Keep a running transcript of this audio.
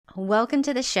Welcome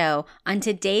to the show. On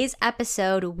today's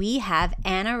episode, we have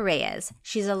Anna Reyes.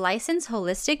 She's a licensed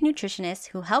holistic nutritionist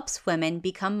who helps women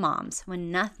become moms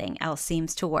when nothing else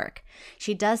seems to work.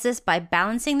 She does this by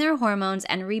balancing their hormones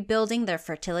and rebuilding their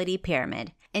fertility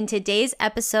pyramid. In today's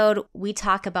episode, we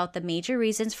talk about the major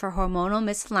reasons for hormonal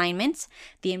misalignments,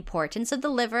 the importance of the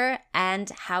liver, and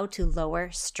how to lower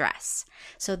stress.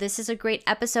 So this is a great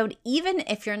episode, even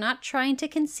if you're not trying to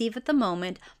conceive at the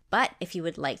moment, but if you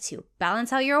would like to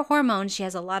balance out your hormones, she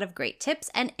has a lot of great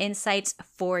tips and insights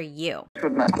for you.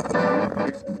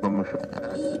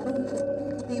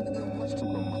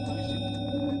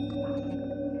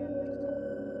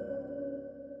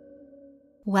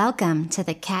 Welcome to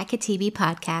the Kat Katibi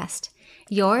podcast,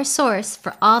 your source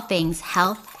for all things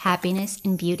health, happiness,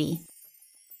 and beauty.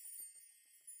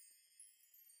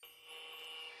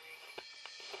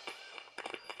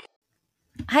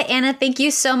 Hi, Anna. Thank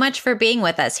you so much for being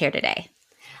with us here today.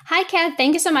 Hi, Kat.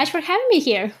 Thank you so much for having me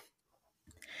here.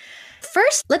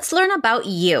 First, let's learn about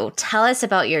you. Tell us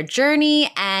about your journey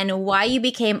and why you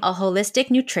became a holistic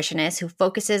nutritionist who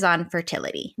focuses on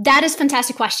fertility. That is a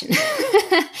fantastic question.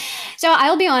 So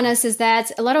I'll be honest, is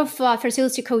that a lot of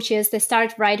fertility coaches, they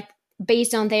start right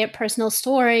based on their personal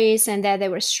stories and that they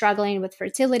were struggling with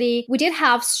fertility. We did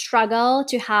have struggle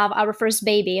to have our first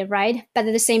baby, right? But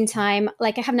at the same time,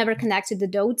 I have never connected the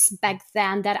dots back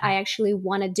then that I actually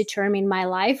want to determine my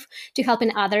life to help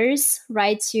in others,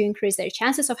 right? To increase their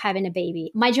chances of having a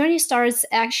baby. My journey starts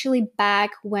actually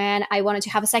back when I wanted to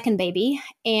have a second baby.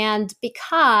 And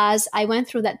because I went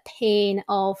through that pain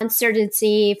of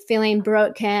uncertainty, feeling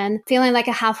broken, feeling like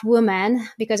a half woman,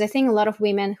 because I think a lot of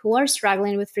women who are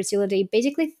struggling with fertility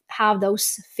basically have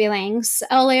those feelings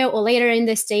earlier or later in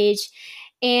the stage.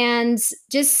 And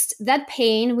just that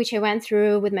pain, which I went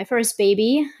through with my first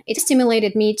baby, it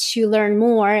stimulated me to learn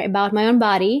more about my own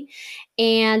body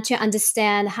and to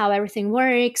understand how everything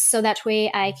works. So that way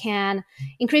I can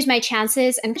increase my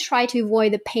chances and try to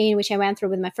avoid the pain which I went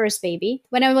through with my first baby.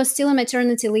 When I was still on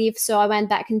maternity leave, so I went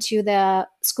back into the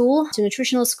school, to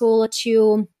nutritional school,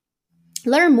 to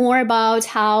learn more about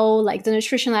how the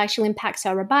nutrition actually impacts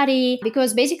our body,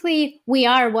 because basically we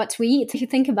are what we eat, if you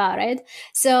think about it.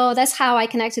 So that's how I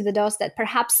connected the dots that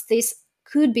perhaps this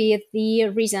could be the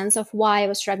reasons of why I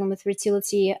was struggling with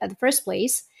fertility at the first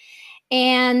place.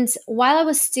 And while I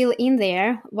was still in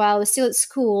there, while I was still at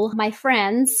school, my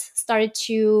friends started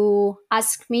to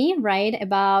ask me, right,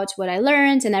 about what I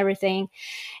learned and everything.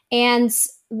 And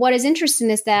what is interesting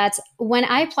is that when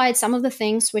I applied some of the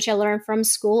things which I learned from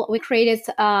school, we created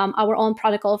our own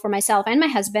protocol for myself and my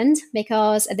husband,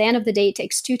 because at the end of the day, it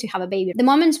takes two to have a baby. The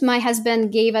moment my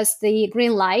husband gave us the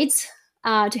green light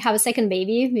to have a second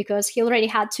baby, because he already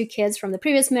had two kids from the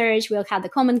previous marriage, we all had the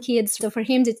common kids. So for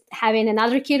him, having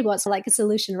another kid was like a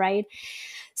solution, right?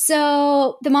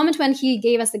 So the moment when he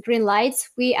gave us the green light,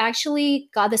 we actually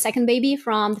got the second baby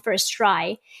from the first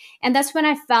try. And that's when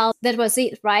I felt that was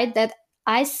it, right? That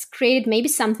I created maybe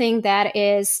something that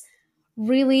is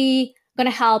really going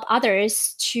to help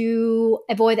others to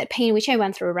avoid that pain which I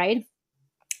went through, right?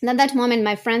 And at that moment,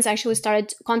 my friends actually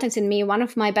started contacting me. One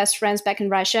of my best friends back in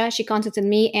Russia, she contacted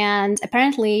me, and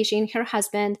apparently she and her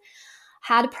husband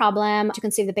had a problem to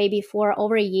conceive the baby for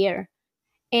over a year.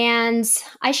 And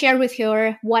I shared with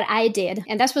her what I did.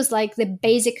 And that was the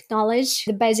basic knowledge,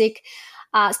 the basic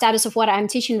status of what I'm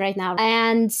teaching right now.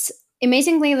 And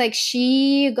amazingly,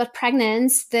 she got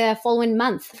pregnant the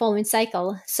following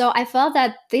cycle. So I felt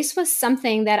that this was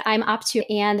something that I'm up to,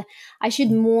 and I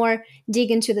should more dig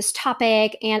into this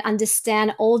topic and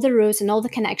understand all the roots and all the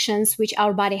connections which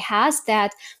our body has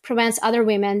that prevents other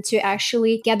women to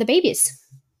actually get the babies.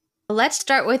 Let's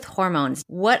start with hormones.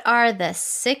 What are the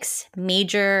 6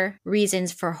 major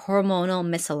reasons for hormonal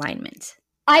misalignment?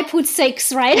 I put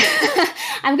 6, right?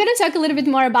 I'm going to talk a little bit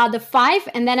more about the 5,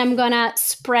 and then I'm going to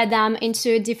spread them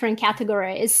into different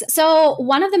categories. So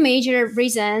one of the major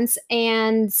reasons,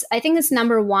 and I think it's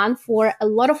number 1 for a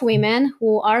lot of women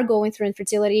who are going through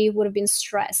infertility, would have been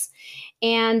stress.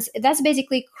 And that's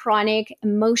basically chronic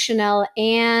emotional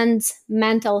and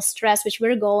mental stress, which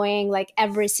we're going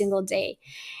every single day.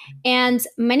 And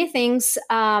many things,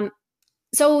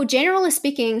 so generally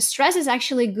speaking, stress is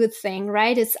actually a good thing,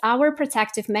 right? It's our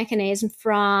protective mechanism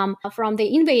from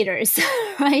the invaders,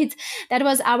 right? That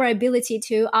was our ability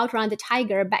to outrun the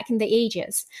tiger back in the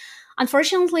ages.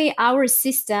 Unfortunately, our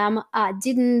system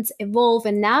didn't evolve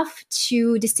enough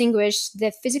to distinguish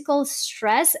the physical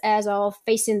stress as of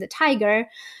facing the tiger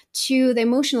to the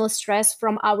emotional stress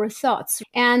from our thoughts.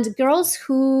 And girls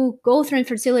who go through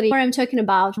infertility, what I'm talking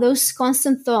about, those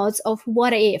constant thoughts of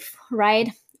what if, right?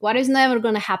 What is never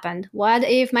going to happen? What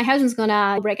if my husband's going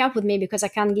to break up with me because I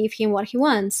can't give him what he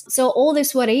wants? So all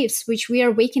these what ifs, which we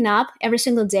are waking up every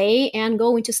single day and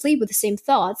going to sleep with the same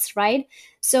thoughts, right?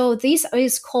 So this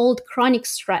is called chronic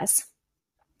stress.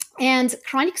 And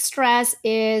chronic stress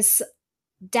is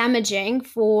damaging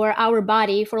for our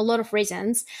body for a lot of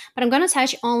reasons, but I'm going to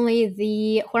touch only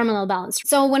the hormonal balance.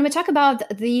 So when we talk about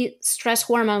the stress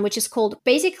hormone, which is called,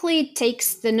 basically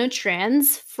takes the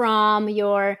nutrients from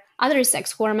your other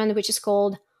sex hormone, which is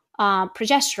called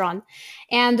progesterone.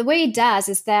 And the way it does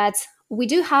is that we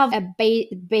do have a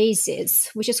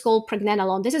basis, which is called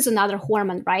pregnenolone. This is another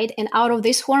hormone, right? And out of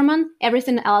this hormone,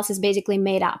 everything else is basically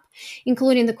made up,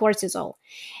 including the cortisol.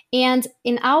 And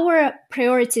in our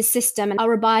priority system,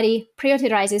 our body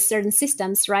prioritizes certain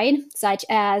systems, right? Such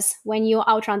as when you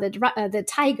outrun the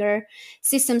tiger,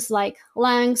 systems like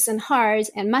lungs and heart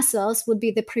and muscles would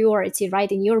be the priority,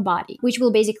 right, in your body, which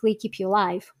will basically keep you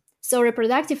alive. So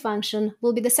reproductive function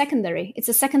will be the secondary. It's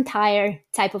a second tier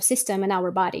type of system in our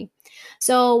body.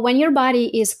 So when your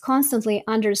body is constantly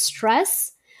under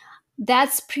stress,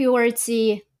 that's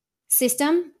priority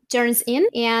system turns in,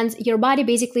 and your body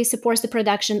basically supports the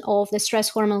production of the stress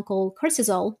hormone called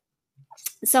cortisol.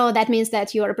 So that means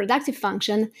that your reproductive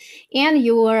function and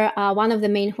your one of the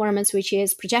main hormones, which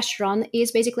is progesterone,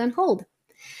 is basically on hold.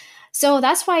 So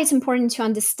that's why it's important to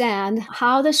understand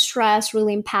how the stress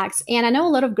really impacts. And I know a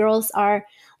lot of girls are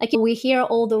like, we hear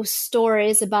all those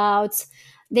stories about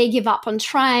they give up on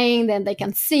trying, then they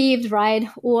conceived, right?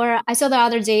 Or I saw the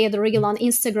other day the reel on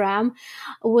Instagram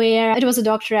where it was a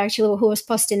doctor actually who was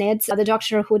posting it, the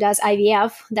doctor who does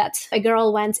IVF, that a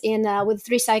girl went in with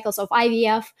 3 cycles of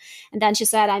IVF, and then she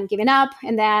said, I'm giving up.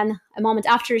 And then a moment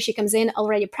after, she comes in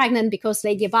already pregnant because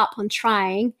they give up on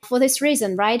trying for this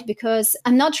reason, right? Because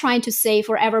I'm not trying to say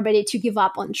for everybody to give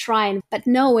up on trying, but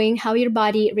knowing how your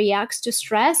body reacts to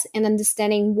stress and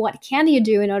understanding what can you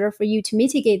do in order for you to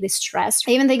mitigate this stress.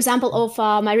 Even the example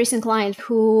of my recent client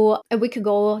who a week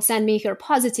ago sent me her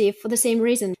positive for the same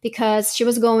reason, because she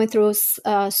was going through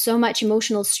so much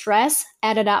emotional stress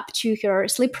added up to her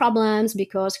sleep problems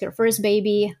because her first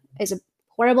baby is a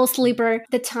horrible sleeper.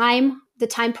 The time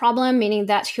problem, meaning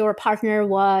that her partner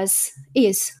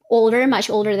is older, much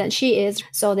older than she is.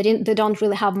 So they don't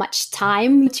really have much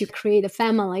time to create a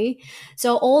family.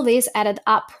 So all this added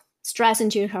up stress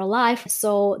into her life.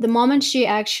 So the moment she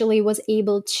actually was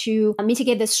able to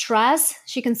mitigate the stress,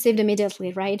 she conceived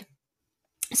immediately, right?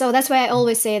 So that's why I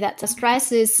always say that the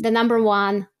stress is the number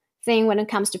one thing when it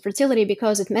comes to fertility,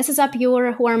 because it messes up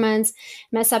your hormones,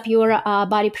 messes up your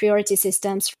body priority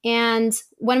systems. And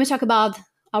when we talk about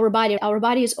our body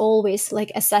is always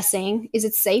like assessing, is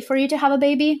it safe for you to have a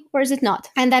baby or is it not?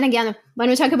 And then again, when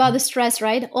we talk about the stress,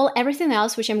 right, everything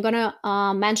else, which I'm going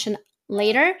to mention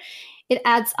later, it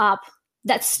adds up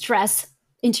that stress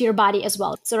into your body as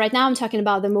well. So right now I'm talking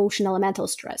about the emotional and mental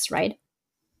stress, right?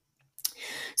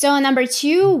 So number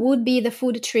 2 would be the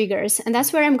food triggers. And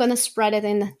that's where I'm going to spread it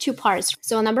in 2 parts.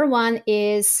 So number 1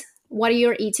 is what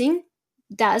you're eating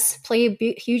does play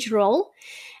a huge role.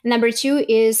 Number 2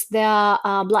 is the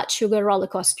blood sugar roller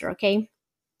coaster, okay?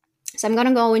 So I'm going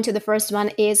to go into the first one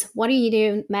is what you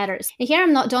eat matters. And here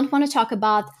don't want to talk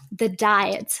about the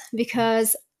diet,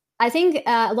 because I think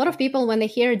a lot of people, when they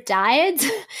hear diet,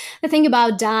 they think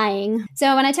about dying.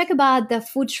 So when I talk about the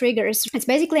food triggers, it's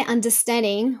basically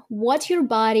understanding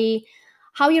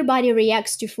how your body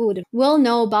reacts to food. We'll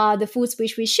know about the foods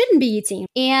which we shouldn't be eating.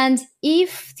 And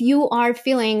if you are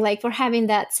feeling like for having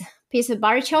that piece of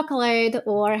bar chocolate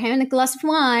or having a glass of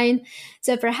wine,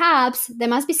 so perhaps there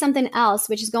must be something else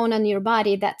which is going on in your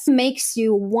body that makes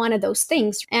you one of those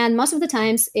things. And most of the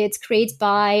times it's created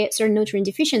by certain nutrient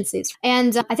deficiencies.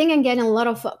 And I think I'm getting a lot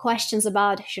of questions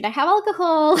about, should I have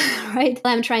alcohol, right?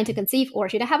 I'm trying to conceive, or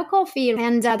should I have a coffee?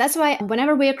 And that's why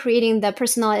whenever we're creating the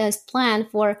personalized plan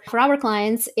for our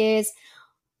clients is,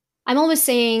 I'm always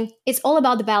saying it's all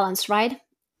about the balance, right?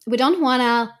 We don't want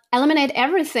to eliminate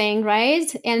everything,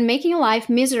 right? And making your life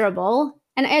miserable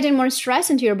and adding more stress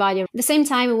into your body. At the same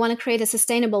time, we want to create a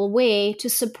sustainable way to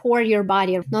support your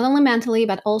body, not only mentally,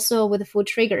 but also with the food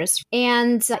triggers.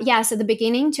 And yes, at the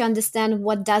beginning, to understand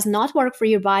what does not work for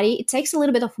your body, it takes a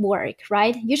little bit of work,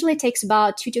 right? Usually it takes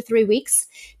about 2 to 3 weeks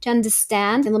to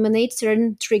understand, eliminate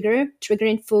certain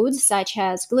triggering foods, such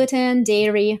as gluten,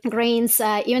 dairy, grains,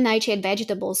 even nightshade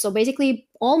vegetables. So basically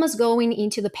almost going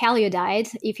into the paleo diet,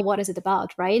 what is it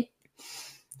about, right?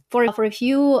 For a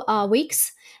few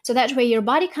weeks. So that way your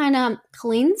body kind of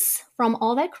cleans from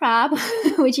all that crap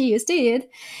which you used to eat.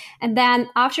 And then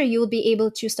after, you'll be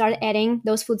able to start adding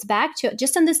those foods back to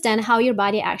just understand how your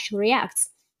body actually reacts.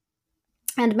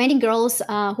 And many girls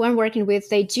who I'm working with,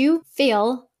 they do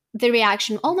feel the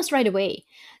reaction almost right away.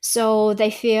 So they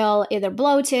feel either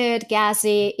bloated,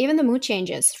 gassy, even the mood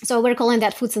changes. So we're calling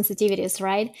that food sensitivities,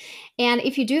 right? And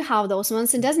if you do have those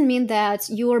ones, it doesn't mean that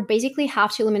you basically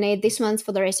have to eliminate these ones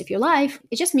for the rest of your life.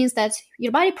 It just means that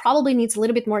your body probably needs a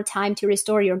little bit more time to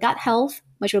restore your gut health,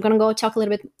 which we're going to go talk a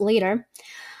little bit later.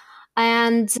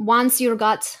 And once your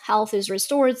gut health is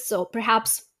restored, so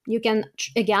perhaps you can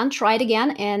try it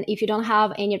again, and if you don't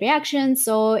have any reaction,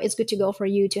 so it's good to go for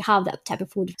you to have that type of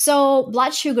food. So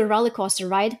blood sugar roller coaster,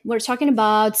 right? We're talking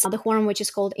about the hormone which is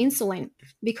called insulin,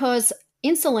 because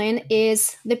insulin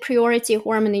is the priority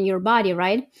hormone in your body,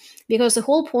 right? Because the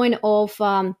whole point of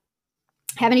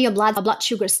having your blood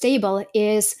sugar stable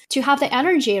is to have the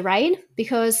energy, right?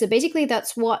 Because basically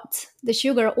that's what the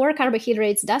sugar or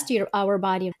carbohydrates does to our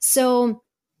body. So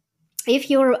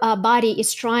if your body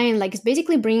is trying, like it's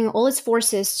basically bringing all its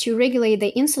forces to regulate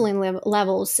the insulin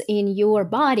levels in your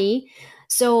body,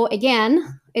 so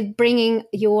again, it bringing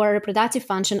your reproductive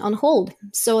function on hold.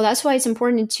 So that's why it's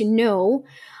important to know,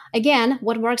 again,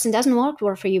 what works and doesn't work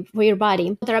for you, for your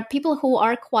body. There are people who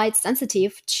are quite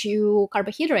sensitive to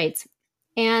carbohydrates.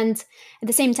 And at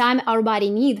the same time, our body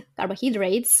needs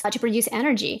carbohydrates to produce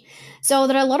energy. So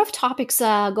there are a lot of topics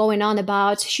going on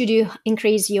about should you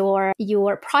increase your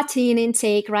protein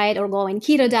intake, right? Or go in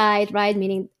keto diet, right?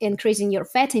 Meaning increasing your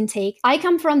fat intake. I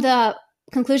come from the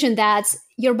conclusion that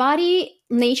your body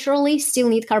naturally still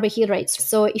needs carbohydrates.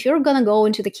 So if you're going to go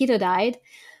into the keto diet,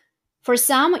 for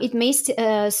some, it may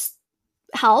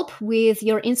help with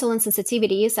your insulin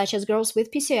sensitivity, such as girls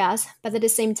with PCOS, but at the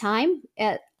same time,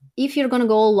 if you're going to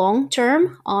go long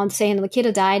term on, say, the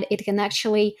keto diet, it can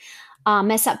actually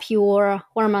mess up your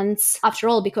hormones after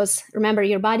all, because remember,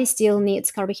 your body still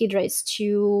needs carbohydrates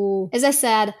to, as I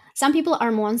said, some people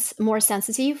are more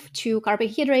sensitive to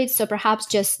carbohydrates, so perhaps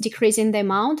just decreasing the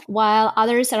amount, while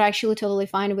others are actually totally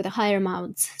fine with the higher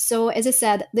amounts. So as I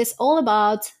said, this all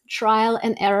about trial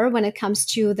and error when it comes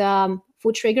to the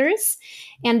food triggers,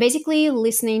 and basically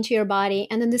listening to your body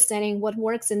and understanding what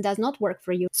works and does not work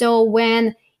for you. So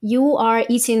when you are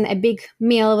eating a big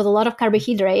meal with a lot of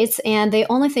carbohydrates, and the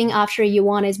only thing after you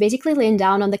want is basically laying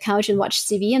down on the couch and watch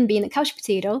TV and being a couch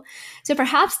potato, so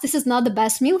perhaps this is not the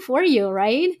best meal for you,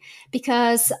 right?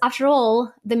 Because after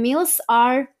all, the meals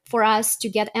are for us to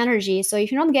get energy. So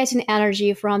if you're not getting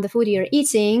energy from the food you're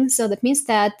eating, so that means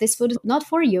that this food is not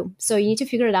for you. So you need to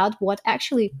figure it out what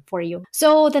actually for you.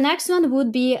 So the next one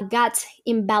would be gut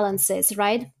imbalances,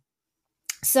 right?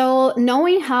 So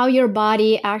knowing how your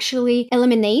body actually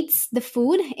eliminates the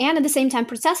food and at the same time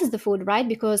processes the food, right?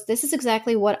 Because this is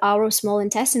exactly what our small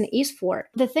intestine is for.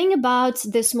 The thing about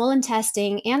the small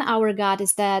intestine and our gut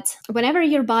is that whenever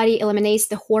your body eliminates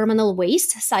the hormonal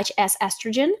waste, such as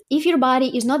estrogen, if your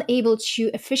body is not able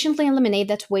to efficiently eliminate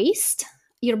that waste,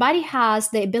 your gut has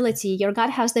the ability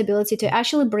to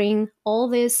actually bring all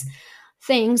this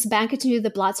things back into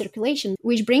the blood circulation,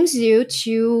 which brings you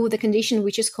to the condition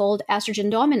which is called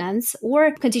estrogen dominance,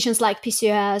 or conditions like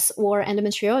PCOS or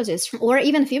endometriosis, or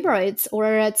even fibroids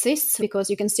or cysts,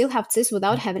 because you can still have cysts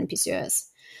without having PCOS.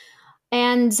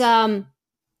 And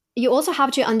you also have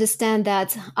to understand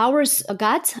that our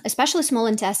gut, especially small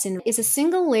intestine, is a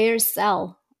single layer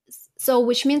cell. So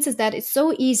which means is that it's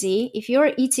so easy if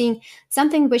you're eating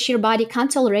something which your body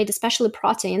can't tolerate, especially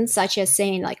proteins, such as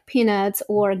saying like peanuts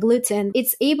or gluten,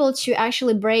 it's able to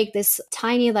actually break this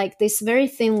tiny, like this very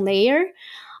thin layer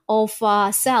of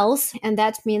cells, and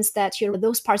that means that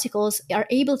those particles are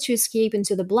able to escape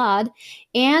into the blood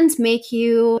and make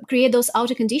you create those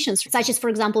outer conditions, such as, for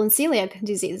example, in celiac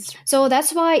disease. So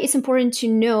that's why it's important to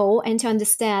know and to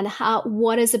understand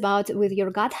what is about with your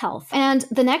gut health. And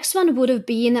the next one would have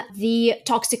been the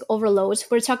toxic overload.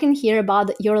 We're talking here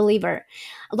about your liver.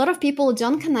 A lot of people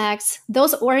don't connect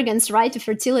those organs, right, to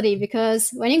fertility,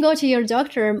 because when you go to your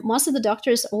doctor, most of the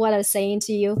doctors, what are saying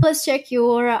to you, let's check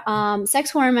your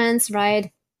sex hormones, right,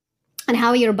 and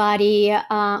how your body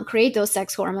create those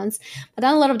sex hormones. But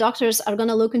then a lot of doctors are going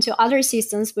to look into other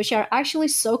systems which are actually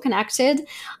so connected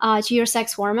to your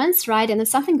sex hormones, right? And if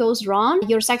something goes wrong,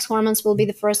 your sex hormones will be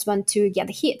the first one to get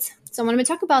hit. So when we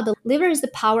talk about the liver is the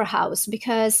powerhouse,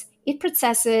 because it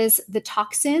processes the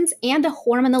toxins and the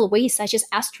hormonal waste, such as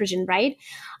estrogen, right,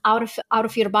 out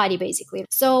of your body, basically.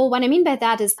 So what I mean by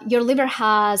that is your liver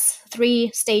has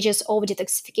 3 stages of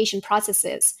detoxification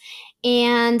processes.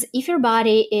 And if your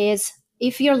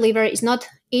liver is not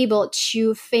able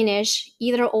to finish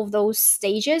either of those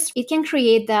stages, it can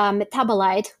create the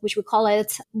metabolite, which we call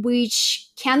it, which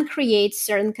can create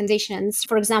certain conditions.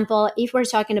 For example, if we're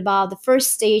talking about the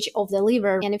first stage of the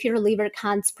liver, and if your liver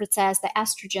can't process the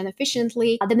estrogen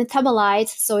efficiently, the metabolite,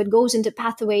 so it goes into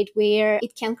pathway where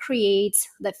it can create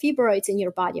the fibroids in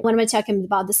your body. When we're talking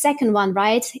about the second one,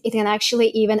 right, it can actually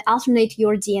even alternate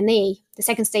your DNA, the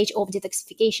second stage of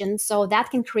detoxification. So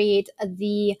that can create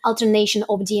the alternation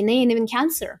of DNA and even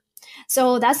cancer.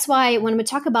 So that's why when we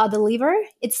talk about the liver,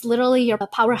 it's literally your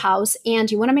powerhouse,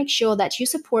 and you want to make sure that you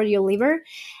support your liver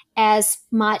as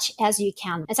much as you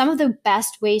can. And some of the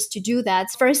best ways to do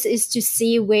that, first, is to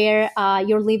see where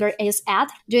your liver is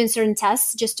at, doing certain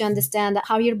tests just to understand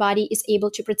how your body is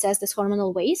able to process this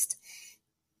hormonal waste.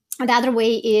 The other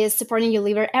way is supporting your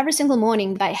liver every single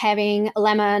morning by having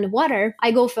lemon water. I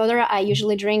go further. I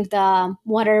usually drink the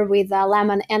water with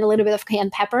lemon and a little bit of cayenne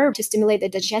pepper to stimulate the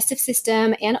digestive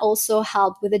system and also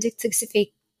help with the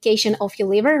detoxification of your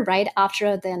liver right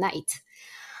after the night.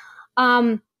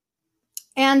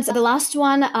 And the last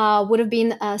one would have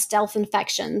been stealth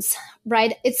infections,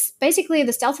 right? It's basically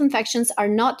the stealth infections are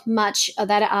not much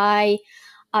that I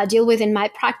deal with in my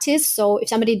practice. So if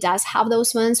somebody does have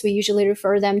those ones, we usually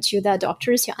refer them to the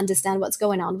doctors to understand what's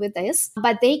going on with this.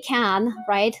 But they can,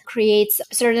 right, create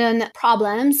certain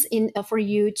problems for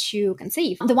you to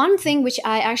conceive. The one thing which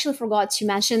I actually forgot to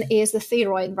mention is the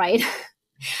thyroid, right?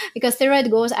 Because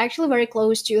thyroid goes actually very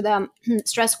close to the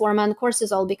stress hormone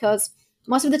cortisol, because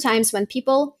most of the times when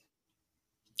people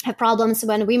have problems,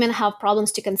 when women have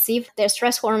problems to conceive, their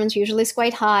stress hormones usually is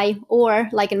quite high. Or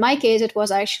like in my case, it was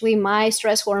actually my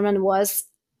stress hormone was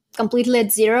completely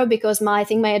at zero because I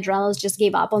think my adrenals just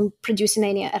gave up on producing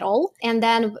any at all. And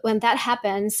then when that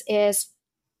happens is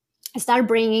start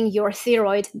bringing your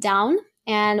thyroid down.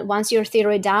 And once your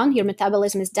thyroid down, your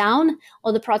metabolism is down,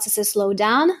 all the processes slow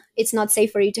down. It's not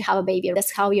safe for you to have a baby.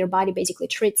 That's how your body basically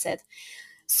treats it.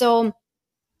 So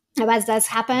as that's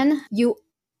happen, you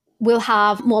will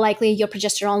have more likely your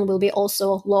progesterone will be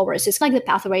also lower. So it's like the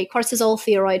pathway, cortisol,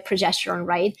 thyroid, progesterone,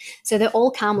 right? So they all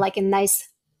come like a nice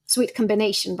sweet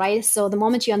combination, right? So the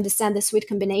moment you understand the sweet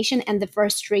combination and the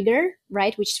first trigger,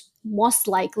 right, which most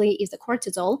likely is the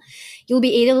cortisol, you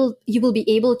will be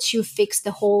able to fix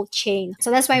the whole chain. So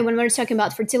that's why when we're talking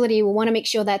about fertility, we want to make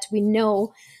sure that we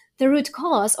know the root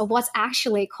cause of what's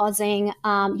actually causing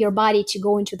your body to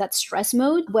go into that stress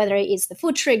mode, whether it's the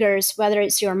food triggers, whether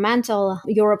it's your mental,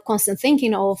 your constant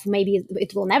thinking of maybe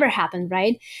it will never happen,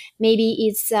 right? Maybe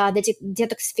it's the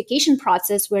detoxification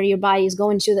process where your body is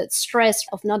going to that stress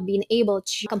of not being able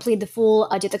to complete the full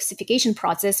detoxification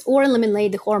process or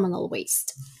eliminate the hormonal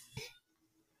waste.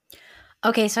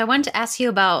 Okay, so I wanted to ask you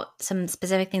about some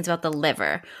specific things about the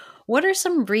liver. What are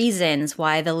some reasons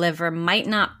why the liver might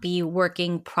not be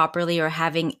working properly or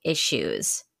having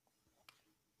issues?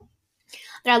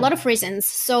 There are a lot of reasons.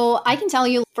 So I can tell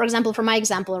you, for example, from my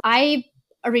example, I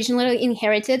originally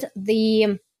inherited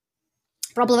the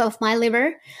problem of my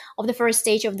liver of the first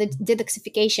stage of the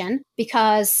detoxification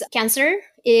because cancer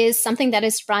is something that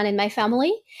is run in my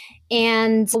family.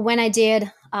 And when I did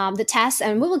the test,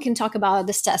 and we can talk about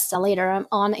this test later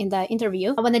on in the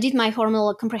interview, when I did my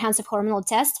comprehensive hormonal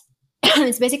test,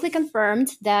 it's basically confirmed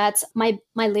that my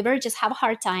liver just have a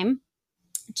hard time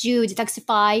to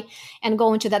detoxify and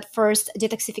go into that first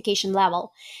detoxification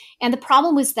level. And the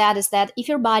problem with that is that if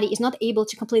your body is not able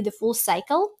to complete the full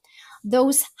cycle,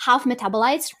 those have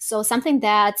metabolites, so something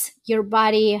that your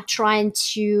body trying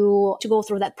to go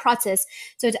through that process.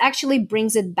 So it actually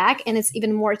brings it back, and it's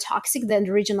even more toxic than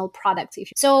the original product.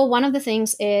 So one of the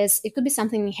things is it could be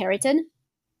something inherited.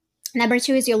 Number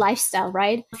two is your lifestyle,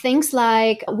 right? Things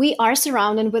like we are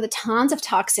surrounded with tons of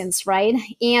toxins, right?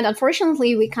 And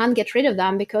unfortunately, we can't get rid of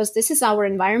them because this is our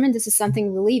environment. This is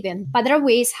something we live in. But there are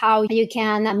ways how you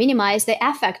can minimize the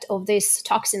effect of these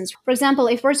toxins. For example,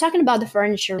 if we're talking about the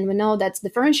furniture, we know that the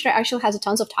furniture actually has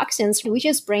tons of toxins we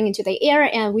just bring into the air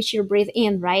and which you breathe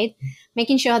in, right?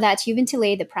 Making sure that you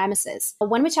ventilate the premises.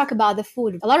 When we talk about the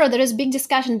food, there is a big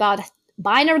discussion about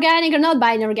buying organic or not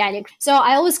buying organic. So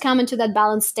I always come into that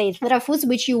balanced state. There are foods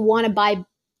which you want to buy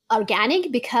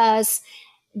organic because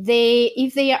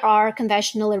if they are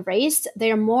conventionally raised,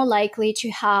 they are more likely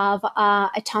to have a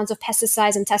tons of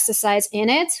pesticides and pesticides in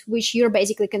it, which you're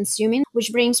basically consuming,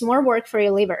 which brings more work for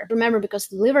your liver. Remember, because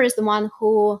the liver is the one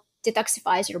who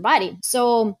detoxifies your body.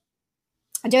 So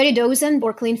a Dirty Dozen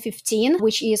or Clean 15,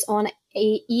 which is on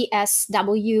a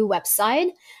ESW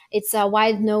website. It's a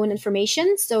wide known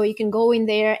information. So you can go in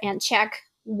there and check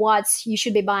what you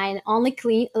should be buying only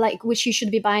clean, like which you should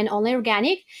be buying only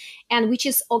organic, and which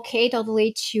is okay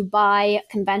totally to buy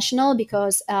conventional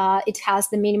because it has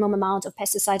the minimum amount of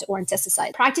pesticide or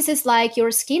insecticide. Practices like your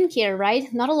skincare,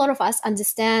 right? Not a lot of us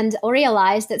understand or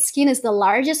realize that skin is the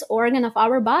largest organ of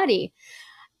our body.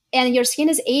 And your skin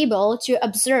is able to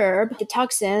absorb the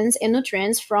toxins and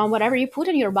nutrients from whatever you put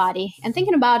in your body. And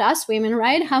thinking about us women,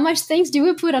 right? How much things do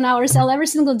we put on ourselves every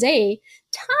single day?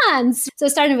 Tons. So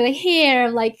starting with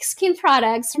hair, like skin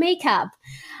products, makeup.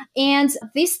 And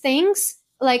these things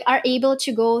like are able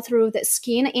to go through the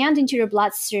skin and into your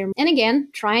bloodstream. And again,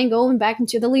 trying going back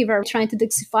into the liver, trying to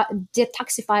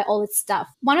detoxify all its stuff.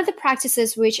 One of the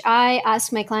practices which I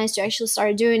ask my clients to actually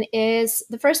start doing is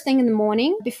the first thing in the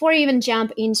morning, before you even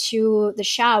jump into the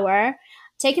shower,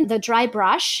 taking the dry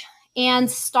brush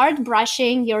and start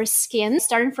brushing your skin,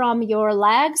 starting from your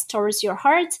legs towards your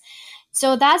heart.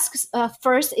 So that's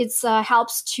first, it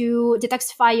helps to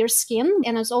detoxify your skin,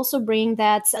 and it's also bring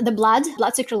that the blood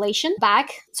circulation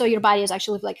back. So your body is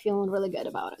actually like feeling really good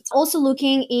about it. Also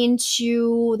looking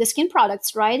into the skin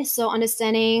products, right? So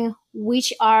understanding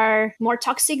which are more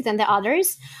toxic than the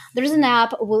others. There's an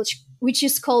app which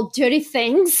is called Dirty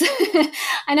Things.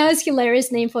 I know it's a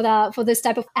hilarious name for this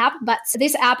type of app, but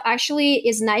this app actually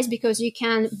is nice because you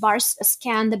can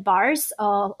scan the bars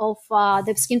of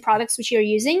the skin products which you're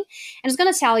using, and it's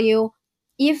going to tell you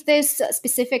if this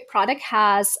specific product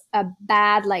has a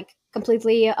bad, like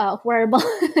completely horrible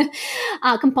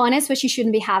components which you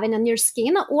shouldn't be having on your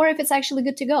skin, or if it's actually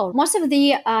good to go. Most of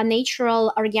the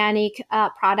natural organic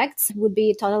products would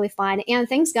be totally fine. And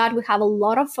thanks God, we have a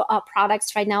lot of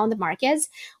products right now on the markets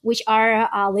which are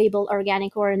labeled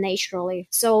organic or naturally.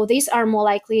 So these are more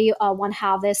likely won't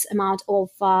have this amount of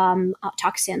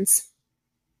toxins.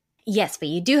 Yes, but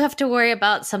you do have to worry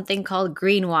about something called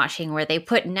greenwashing, where they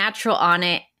put natural on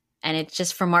it and it's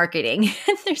just for marketing.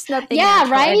 There's nothing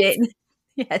natural right? in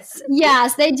it.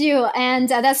 Yes, they do. And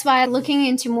that's why looking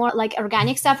into more like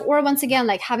organic stuff, or once again,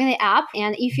 like having the app.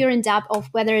 And if you're in doubt of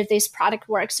whether this product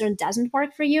works or doesn't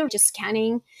work for you, just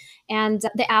scanning. And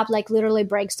the app like literally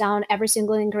breaks down every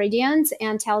single ingredient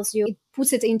and tells you, it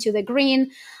puts it into the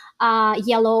green,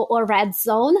 yellow, or red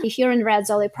zone. If you're in red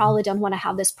zone, you probably don't want to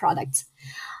have this product.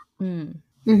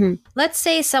 Mm-hmm. Let's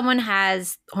say someone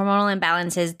has hormonal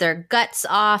imbalances, their gut's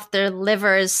off, their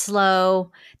liver is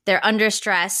slow, they're under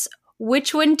stress.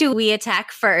 Which one do we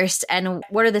attack first, and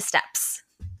what are the steps?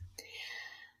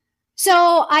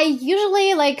 So I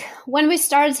usually, like, when we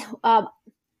start,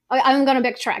 I'm going to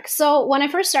backtrack. So when I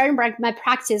first started my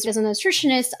practice as a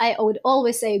nutritionist, I would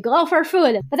always say, go for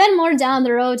food. But then more down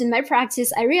the road in my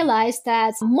practice, I realized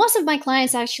that most of my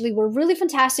clients actually were really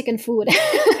fantastic in food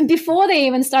before they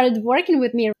even started working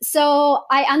with me. So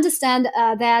I understand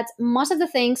that most of the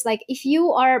things, like if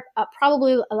you are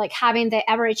probably like having the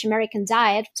average American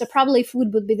diet, so probably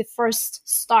food would be the first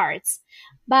start.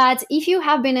 But if you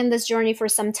have been in this journey for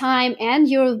some time and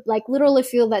you like literally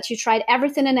feel that you tried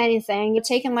everything and anything, you've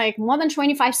taken like more than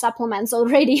 25 supplements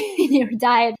already in your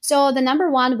diet. So the number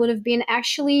one would have been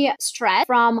actually stress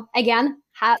from, again,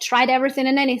 have tried everything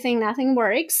and anything, nothing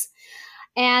works.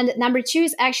 And number two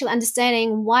is actually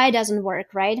understanding why it doesn't work,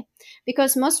 right?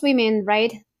 Because most women,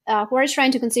 right, who are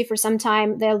trying to conceive for some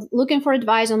time, they're looking for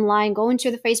advice online, going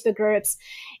to the Facebook groups,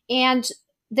 and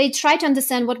they try to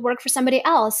understand what worked for somebody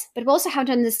else, but we also have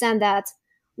to understand that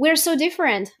we're so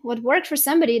different. What worked for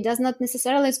somebody does not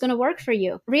necessarily is going to work for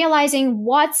you. Realizing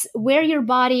where your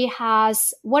body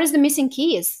has, what is the missing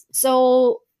keys.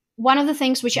 So one of the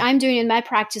things which I'm doing in my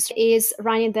practice is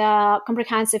running the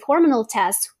comprehensive hormonal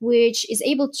test, which is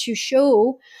able to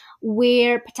show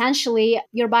where potentially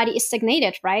your body is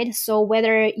stagnated, right? So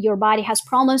whether your body has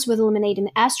problems with eliminating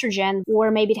estrogen, or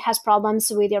maybe it has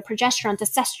problems with your progesterone,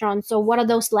 testosterone. So what are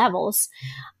those levels?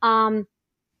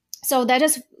 So that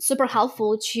is super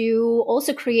helpful to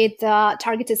also create the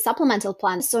targeted supplemental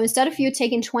plan. So instead of you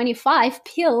taking 25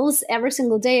 pills every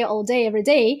single day, all day, every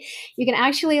day, you can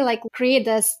actually like create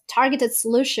this targeted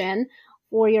solution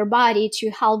for your body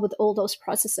to help with all those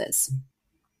processes.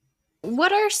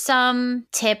 What are some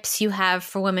tips you have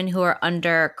for women who are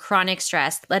under chronic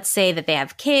stress? Let's say that they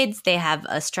have kids, they have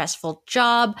a stressful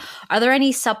job. Are there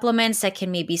any supplements that can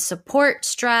maybe support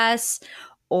stress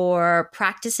or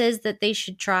practices that they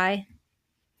should try?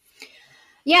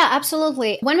 Yeah,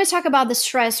 absolutely. When we talk about the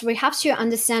stress, we have to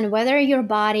understand whether your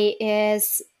body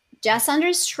is just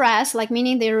under stress, like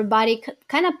meaning that your body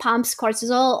kind of pumps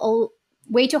cortisol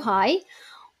way too high,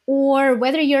 or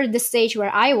whether you're at the stage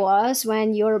where I was,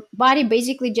 when your body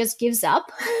basically just gives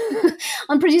up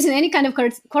on producing any kind of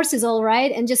cortisol,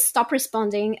 right? And just stop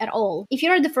responding at all. If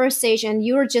you're at the first stage and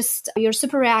you're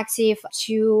super reactive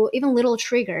to even little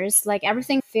triggers, like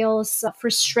everything feels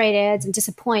frustrated and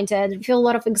disappointed, you feel a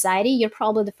lot of anxiety, you're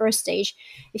probably the first stage.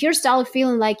 If you're still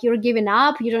feeling like you're giving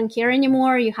up, you don't care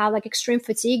anymore, you have like extreme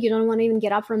fatigue, you don't want to even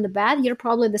get up from the bed, you're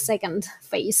probably the second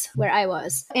phase where I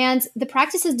was. And the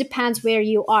practices depends where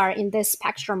you are in this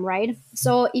spectrum, right?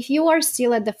 So if you are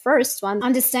still at the first one,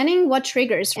 understanding what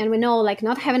triggers, and we know like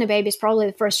not having a baby is probably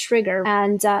the first trigger,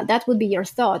 and that would be your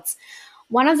thoughts.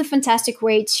 One of the fantastic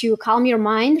way to calm your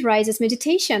mind, right, is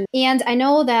meditation. And I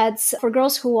know that for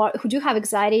girls who do have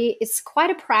anxiety, it's quite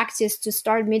a practice to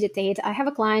start meditate. I have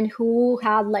a client who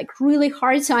had like really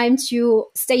hard time to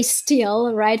stay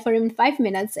still, right, for even 5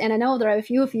 minutes. And I know there are a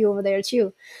few of you over there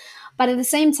too. But at the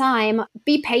same time,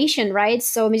 be patient, right?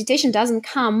 So meditation doesn't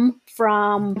come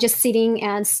from just sitting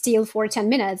and still for 10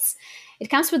 minutes. It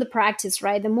comes with the practice,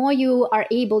 right? The more you are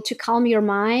able to calm your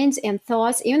mind and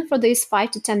thoughts, even for these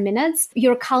 5 to 10 minutes,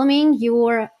 you're calming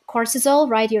your cortisol,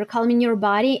 right? You're calming your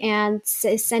body and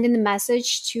sending the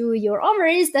message to your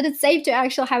ovaries that it's safe to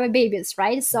actually have a babies,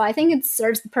 right? So I think it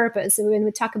serves the purpose when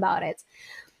we talk about it.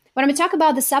 When we talk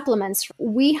about the supplements,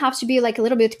 we have to be like a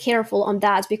little bit careful on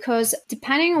that, because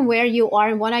depending on where you are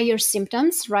and what are your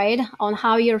symptoms, right, on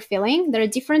how you're feeling, there are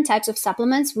different types of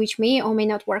supplements which may or may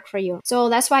not work for you. So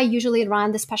that's why I usually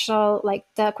run the special, like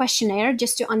the questionnaire,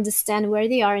 just to understand where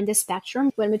they are in the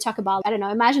spectrum. When we talk about, I don't know,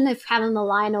 imagine if having a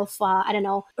line of,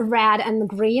 red and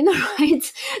green,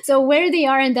 right? So where they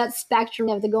are in that spectrum,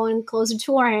 if they're going closer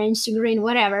to orange, to green,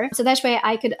 whatever. So that's why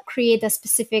I could give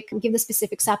the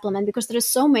specific supplement, because there are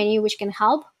so many which can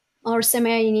help, or so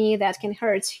many that can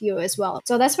hurt you as well.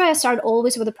 So that's why I start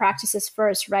always with the practices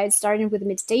first, right? Starting with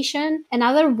meditation.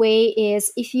 Another way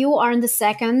is if you are in the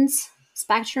second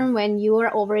spectrum, when your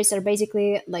ovaries are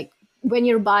basically like, when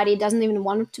your body doesn't even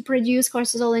want to produce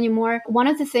cortisol anymore, one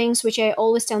of the things which I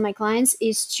always tell my clients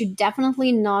is to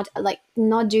definitely not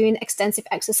doing extensive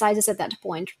exercises at that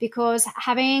point, because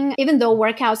even though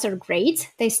workouts are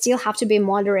great, they still have to be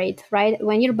moderate, right?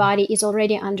 When your body is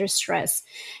already under stress.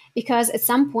 Because at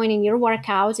some point in your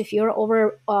workout, if you're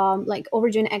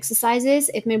overdoing exercises,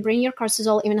 it may bring your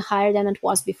cortisol even higher than it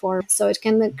was before. So it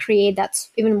can create that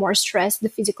even more stress, the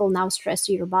physical now stress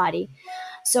to your body.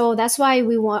 So that's why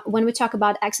when we talk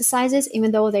about exercises,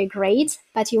 even though they're great,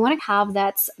 but you want to have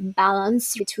that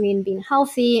balance between being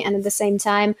healthy and at the same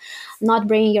time not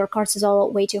bringing your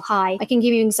cortisol way too high. I can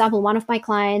give you an example. One of my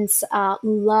clients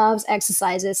loves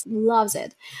exercises, loves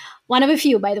it. One of a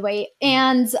few, by the way.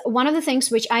 And one of the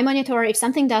things which I monitor if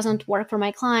something doesn't work for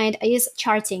my client is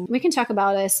charting. We can talk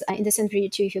about this in this interview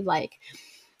too, if you'd like.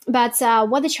 But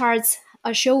what the charts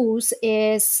shows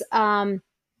is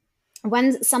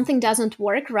when something doesn't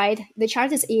work, right, the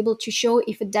chart is able to show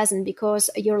if it doesn't,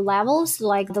 because your levels,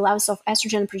 like the levels of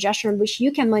estrogen and progesterone, which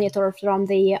you can monitor from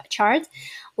the chart,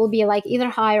 will be like either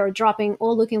high or dropping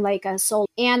or looking like a soul.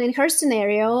 And in her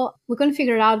scenario, we couldn't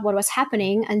figure out what was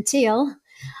happening until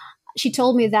she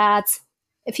told me that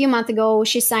a few months ago,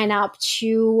 she signed up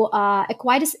to a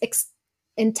quite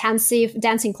intensive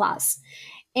dancing class.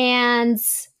 And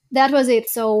that was it.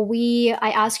 So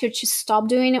I asked her to stop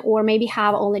doing it, or maybe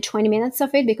have only 20 minutes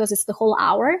of it, because it's the whole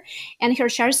hour. And her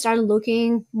chart started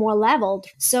looking more leveled.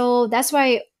 So that's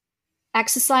why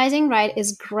exercising, right,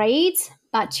 is great,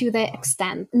 but to the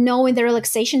extent. Knowing the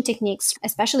relaxation techniques,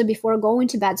 especially before going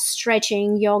to bed,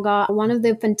 stretching, yoga, one of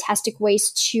the fantastic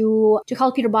ways to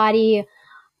help your body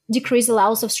decrease the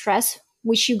levels of stress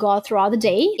which you go throughout the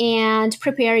day and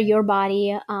prepare your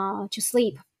body to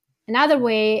sleep.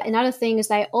 Another thing is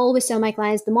that I always tell my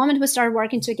clients, the moment we start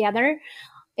working together,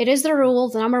 it is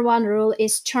the number one rule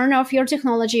is turn off your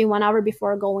technology 1 hour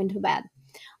before going to bed.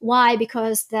 Why?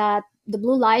 Because the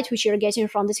blue light which you're getting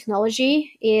from the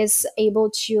technology is able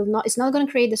to it's not going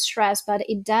to create the stress, but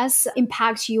it does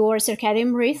impact your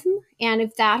circadian rhythm. And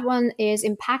if that one is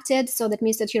impacted, so that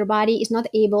means that your body is not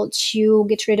able to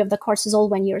get rid of the cortisol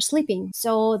when you're sleeping.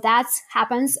 So that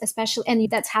happens, if that's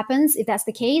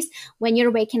the case, when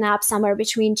you're waking up somewhere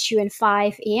between 2 and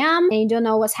 5 a.m. and you don't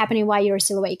know what's happening while you're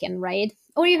still waking, right?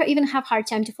 Or you even have hard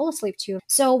time to fall asleep too.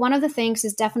 So one of the things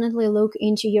is definitely look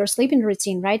into your sleeping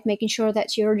routine, right? Making sure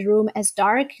that your room is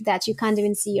dark, that you can't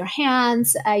even see your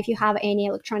hands. If you have any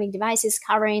electronic devices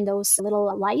covering those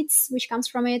little lights which comes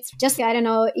from it. Just, I don't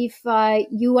know, if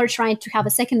you are trying to have a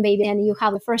second baby and you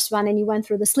have the first one and you went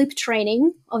through the sleep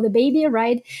training of the baby,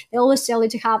 right? They always tell you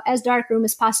to have as dark room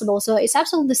as possible. So it's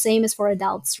absolutely the same as for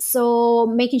adults. So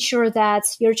making sure that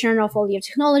you turn off all your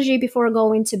technology before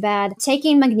going to bed.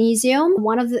 Taking magnesium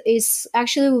one of the is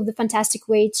actually the fantastic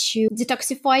way to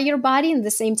detoxify your body and at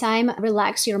the same time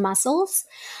relax your muscles.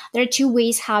 There are two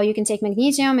ways how you can take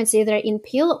magnesium. It's either in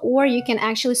pill or you can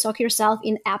actually soak yourself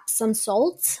in Epsom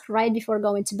salts right before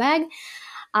going to bed.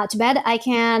 I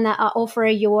can offer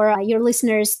your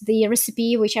listeners the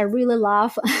recipe, which I really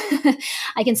love.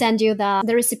 I can send you the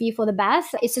recipe for the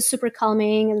bath. It's a super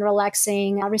calming and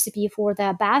relaxing recipe for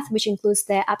the bath, which includes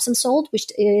the Epsom salt,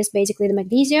 which is basically the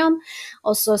magnesium,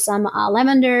 also some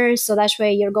lavender. So that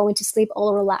way you're going to sleep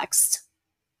all relaxed.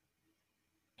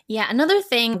 Yeah, another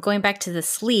thing going back to the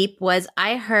sleep was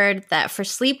I heard that for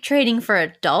sleep training for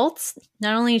adults,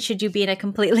 not only should you be in a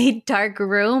completely dark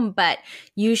room, but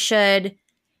you should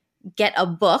get a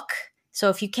book. So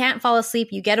if you can't fall asleep,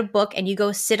 you get a book and you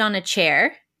go sit on a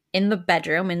chair in the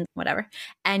bedroom and whatever,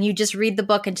 and you just read the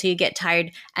book until you get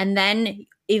tired. And then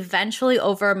eventually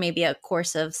over maybe a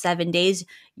course of 7 days,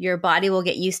 your body will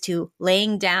get used to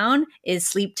laying down is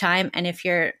sleep time. And if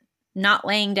you're not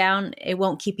laying down, it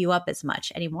won't keep you up as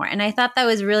much anymore. And I thought that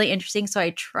was really interesting. So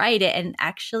I tried it and it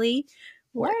actually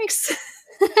works.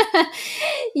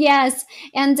 Yes.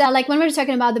 And like when we're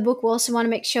talking about the book, we also want to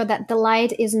make sure that the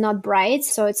light is not bright.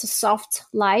 So it's a soft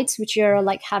light, which you're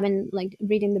like having, like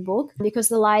reading the book, because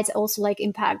the light also like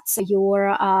impacts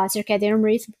your circadian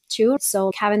rhythm too.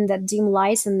 So having that dim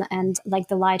light and like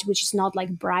the light, which is not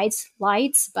like bright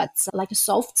lights, but like a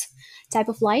soft type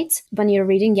of light when you're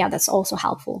reading. Yeah, that's also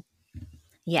helpful.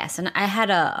 Yes. And I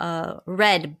had a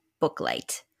red book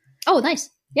light. Oh, nice.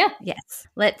 Yeah. Yes.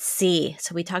 Let's see.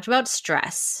 So we talked about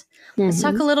stress. Let's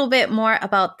talk a little bit more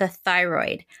about the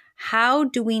thyroid. How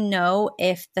do we know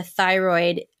if the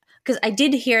thyroid, because I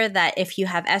did hear that if you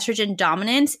have estrogen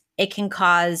dominance, it can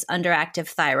cause underactive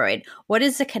thyroid. What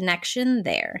is the connection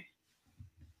there?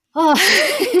 Oh,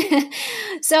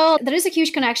 so there is a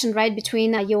huge connection, right,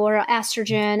 between your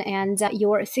estrogen and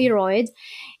your thyroid.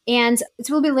 And it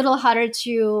will be a little harder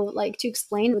to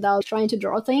explain without trying to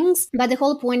draw things. But the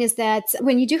whole point is that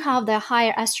when you do have the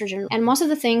higher estrogen, and most of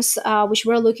the things which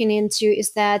we're looking into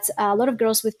is that a lot of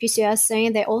girls with PCOS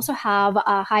saying they also have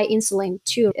high insulin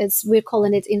too. We're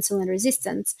calling it insulin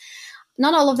resistance.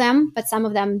 Not all of them, but some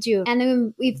of them do.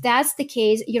 And if that's the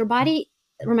case, your body,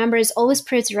 remember, is always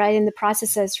pretty right in the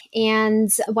processes.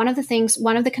 And one of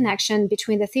the connection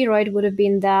between the thyroid would have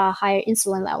been the higher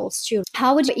insulin levels too.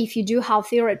 How would you, if you do have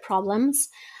thyroid problems?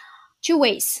 Two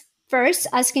ways. First,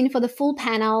 asking for the full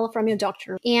panel from your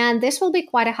doctor. And this will be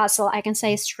quite a hassle, I can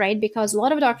say straight, because a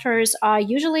lot of doctors are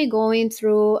usually going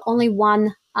through only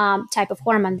one type of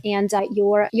hormone, and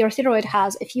your thyroid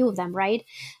has a few of them, right?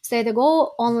 So they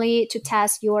go only to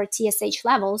test your TSH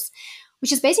levels,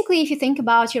 which is basically, if you think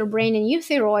about your brain and your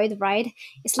thyroid, right?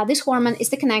 It's like this hormone is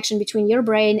the connection between your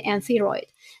brain and thyroid.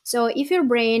 So if your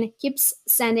brain keeps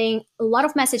sending a lot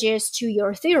of messages to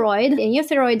your thyroid and your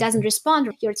thyroid doesn't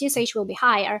respond, your TSH will be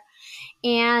higher.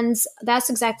 And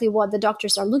that's exactly what the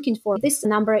doctors are looking for. This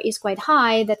number is quite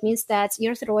high. That means that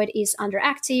your thyroid is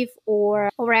underactive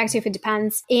or overactive. It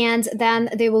depends. And then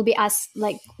they will be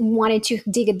wanting to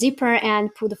dig it deeper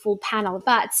and put the full panel.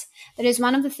 But that is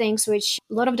one of the things which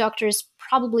a lot of doctors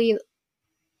probably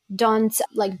don't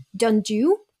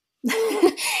do.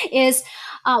 Is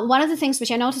one of the things which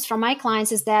I noticed from my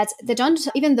clients is that they don't,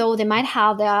 even though they might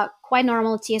have the quite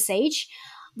normal TSH,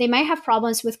 they might have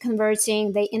problems with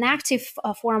converting the inactive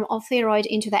form of thyroid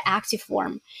into the active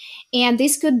form. And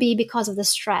this could be because of the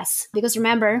stress. Because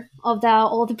remember, of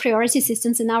all the priority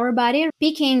systems in our body,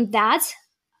 picking that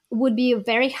would be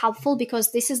very helpful,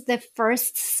 because this is the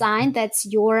first sign that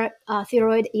your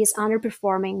thyroid is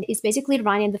underperforming. It's basically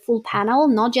running the full panel,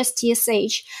 not just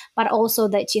TSH, but also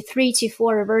the T3,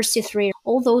 T4, reverse T3,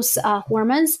 all those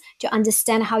hormones, to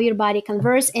understand how your body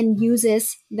converts and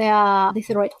uses the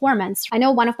thyroid hormones. I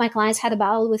know one of my clients had a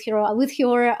battle with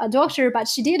her doctor, but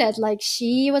she did it.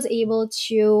 She was able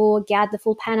to get the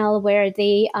full panel where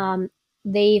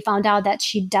they found out that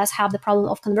she does have the problem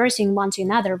of converting one to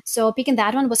another. So picking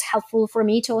that one was helpful for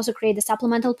me to also create the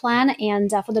supplemental plan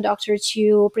and for the doctor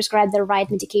to prescribe the right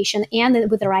medication and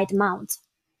with the right amount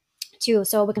too.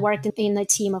 So we can work in a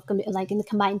team in the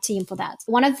combined team for that.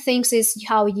 One of the things is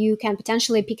how you can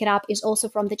potentially pick it up is also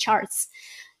from the charts.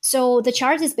 So the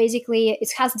chart is basically,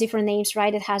 it has different names,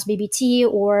 right? It has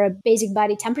BBT or basic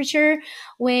body temperature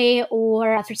way,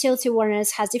 or fertility awareness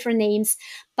has different names.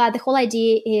 But the whole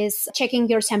idea is checking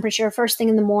your temperature first thing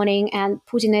in the morning and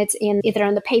putting it in either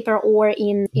on the paper or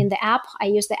in the app. I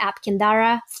use the app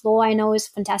Kindara. Flow, I know, is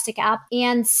a fantastic app.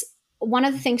 And one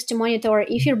of the things to monitor,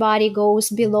 if your body goes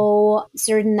below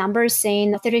certain numbers,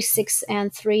 saying 36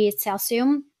 and 3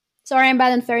 Celsius, Sorry, I'm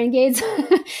bad on Fahrenheit.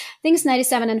 I think it's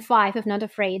 97.5, if not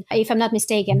afraid, if I'm not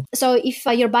mistaken. So if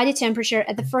your body temperature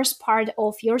at the first part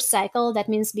of your cycle, that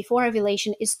means before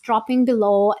ovulation, is dropping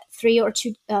below 3 or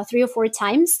 4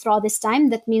 times throughout this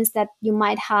time, that means that you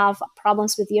might have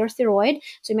problems with your thyroid.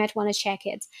 So you might want to check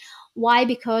it. Why?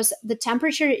 Because the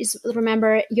temperature is,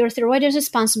 remember, your thyroid is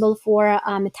responsible for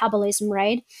metabolism,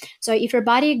 right? So if your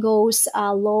body goes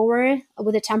lower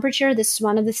with the temperature, this is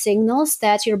one of the signals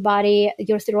that your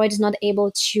thyroid is not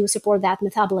able to support that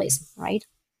metabolism, right?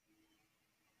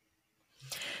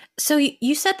 So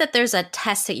you said that there's a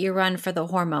test that you run for the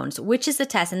hormones. Which is the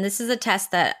test? And this is a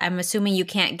test that I'm assuming you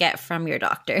can't get from your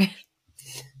doctor.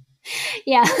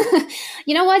 Yeah.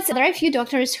 You know what? There are a few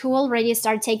doctors who already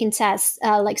started taking tests,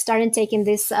 started taking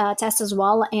this test as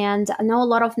well. And I know a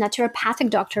lot of naturopathic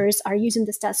doctors are using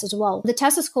this test as well. The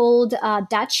test is called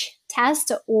Dutch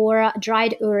test or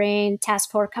dried urine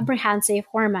test for comprehensive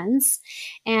hormones.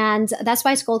 And that's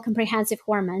why it's called comprehensive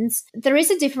hormones. There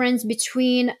is a difference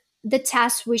between the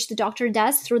test which the doctor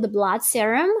does through the blood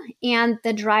serum and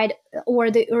the dried or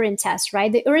the urine test,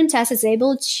 right? The urine test is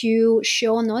able to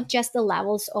show not just the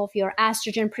levels of your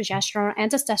estrogen, progesterone,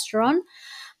 and testosterone,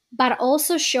 but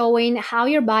also showing how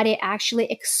your body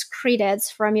actually excreted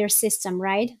from your system,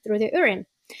 right? Through the urine.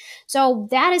 So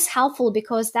that is helpful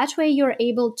because that way you're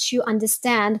able to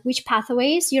understand which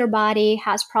pathways your body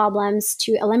has problems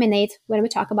to eliminate when we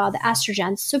talk about the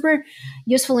estrogen. Super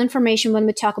useful information when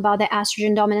we talk about the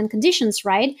estrogen dominant conditions,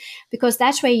 right? Because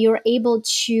that way you're able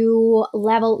to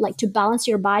to balance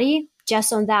your body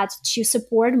just on that to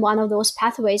support one of those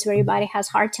pathways where your body has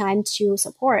hard time to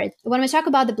support. When we talk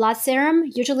about the blood serum,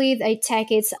 usually they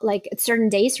take it like at certain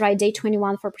days, right? Day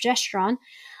 21 for progesterone.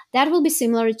 That will be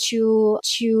similar to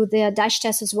the Dutch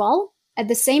test as well. At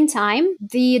the same time,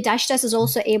 the Dutch test is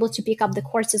also able to pick up the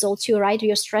cortisol too, right?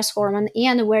 Your stress hormone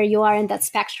and where you are in that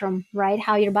spectrum, right?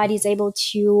 How your body is able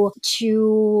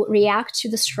to react to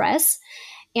the stress.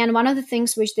 And one of the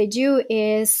things which they do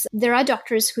is there are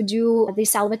doctors who do the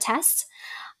SALVA test,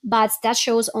 but that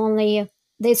shows only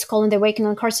it's called the awakening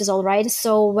on cortisol, right?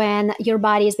 So when your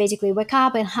body is basically wake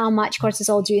up and how much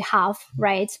cortisol do you have,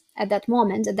 right? At that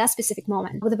moment, at that specific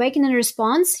moment. With awakening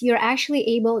response, you're actually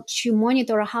able to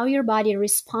monitor how your body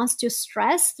responds to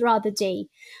stress throughout the day,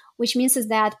 which means is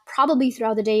that probably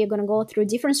throughout the day, you're going to go through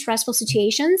different stressful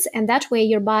situations. And that way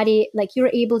your body,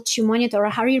 you're able to monitor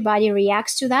how your body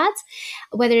reacts to that,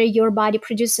 whether your body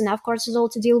produces enough cortisol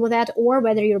to deal with that, or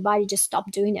whether your body just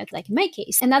stopped doing it, like in my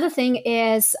case. Another thing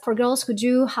is for girls who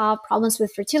do have problems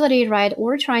with fertility, right,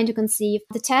 or trying to conceive,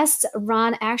 the tests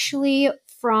run actually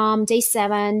from day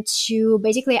 7 to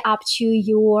basically up to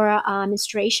your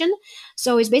menstruation.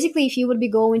 So it's basically if you would be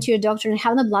going to your doctor and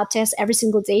having a blood test every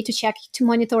single day to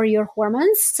monitor your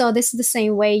hormones. So this is the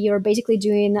same way you're basically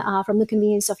doing from the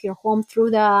convenience of your home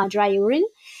through the dry urine.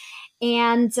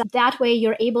 And that way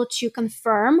you're able to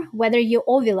confirm whether you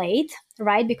ovulate,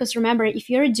 right? Because remember, if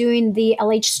you're doing the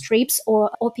LH strips or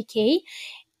OPK,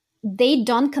 they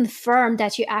don't confirm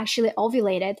that you actually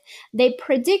ovulated. They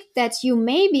predict that you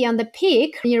may be on the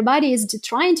peak. Your body is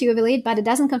trying to ovulate, but it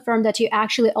doesn't confirm that you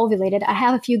actually ovulated. I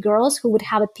have a few girls who would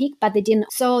have a peak, but they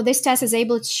didn't. So this test is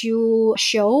able to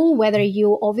show whether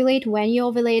you ovulate, when you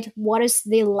ovulate, what is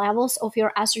the levels of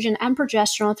your estrogen and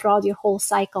progesterone throughout your whole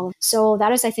cycle. So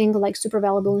that is, I think, super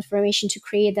valuable information to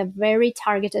create a very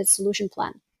targeted solution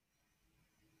plan.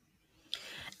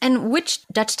 And which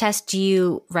Dutch test do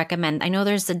you recommend? I know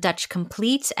there's the Dutch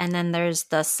Complete, and then there's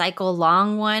the Cycle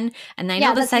Long one. And I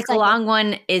know the Cycle Long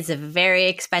one is very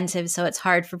expensive, so it's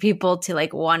hard for people to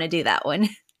want to do that one.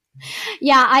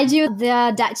 Yeah, I do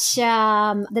the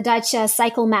Dutch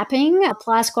cycle mapping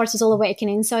plus cortisol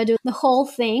awakening. So I do the whole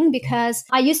thing because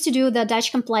I used to do the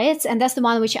Dutch Complete, and that's the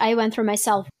one which I went through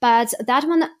myself. But that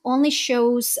one only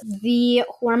shows the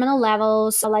hormonal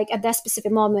levels at that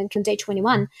specific moment on day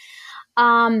 21.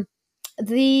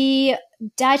 The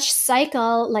Dutch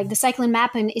cycle, the cycling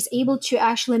mapping, is able to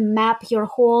actually map your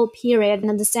whole period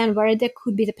and understand where there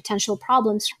could be the potential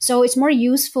problems. So it's more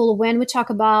useful when we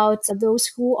talk about those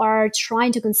who are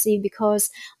trying to conceive, because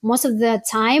most of the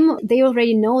time they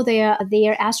already know their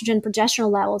estrogen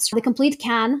progesterone levels. The Complete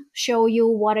can show you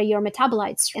what are your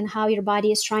metabolites and how your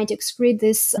body is trying to excrete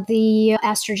the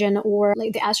estrogen or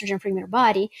the estrogen from your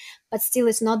body. But still,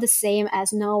 it's not the same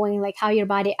as knowing how your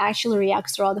body actually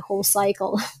reacts throughout the whole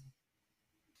cycle.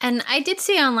 And I did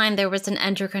see online there was an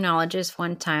endocrinologist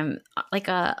one time,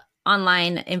 a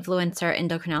online influencer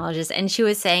endocrinologist, and she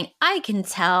was saying, I can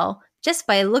tell just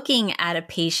by looking at a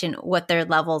patient what their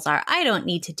levels are. I don't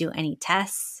need to do any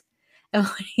tests.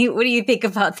 What do you think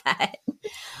about that?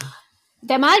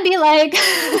 There might be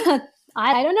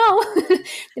I don't know.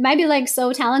 They might be like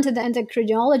so talented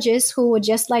endocrinologists who would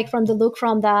just like from the look,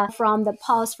 from the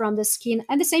pulse, from the skin.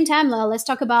 At the same time, let's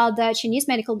talk about the Chinese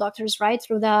medical doctors, right?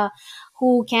 Through the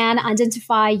who can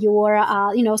identify your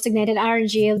stagnated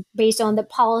energy based on the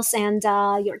pulse and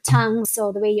your tongue,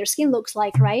 so the way your skin looks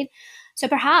like, right? So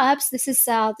perhaps this is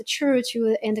the true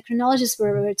to endocrinologists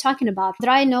we're talking about. There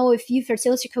I know a few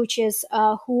fertility coaches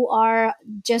who are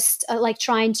just like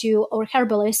trying to, or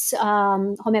herbalists,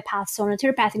 homeopaths, or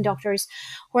naturopathic doctors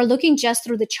who are looking just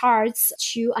through the charts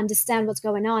to understand what's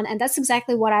going on. And that's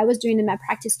exactly what I was doing in my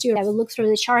practice too. I would look through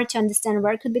the chart to understand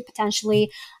where could be potentially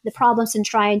the problems and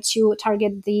trying to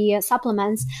target the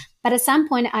supplements. But at some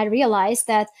point, I realized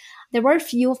that there were a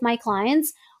few of my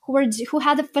clients who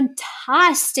had a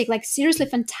fantastic, like seriously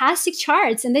fantastic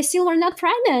charts, and they still were not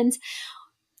pregnant.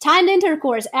 Timed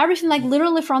intercourse, everything like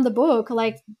literally from the book,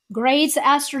 like great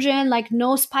estrogen, like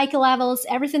no spiky levels,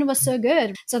 everything was so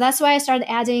good. So that's why I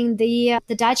started adding the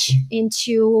Dutch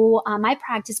into my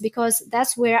practice, because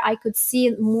that's where I could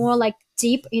see more like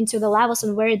deep into the levels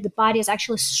and where the body is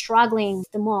actually struggling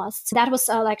the most. That was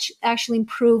actually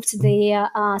improved the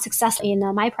success in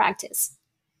my practice.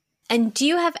 And do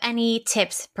you have any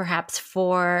tips perhaps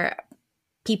for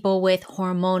people with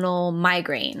hormonal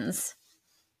migraines?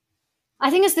 I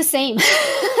think it's the same.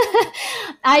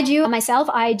 I do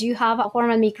have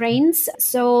hormone migraines.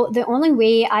 So the only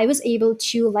way I was able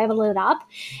to level it up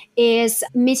is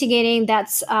mitigating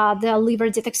the liver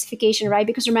detoxification, right?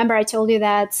 Because remember, I told you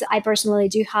that I personally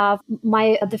do have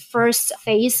the first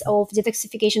phase of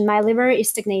detoxification. My liver is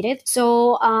stagnated.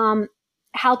 So,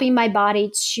 helping my body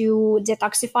to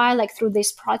detoxify like through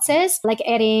this process, like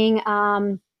adding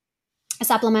a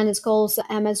supplement is called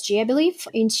MSG, I believe,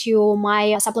 into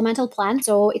my supplemental plan.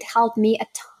 So it helped me a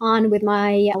ton with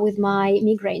my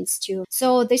migraines too.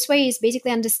 So this way is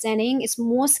basically understanding it's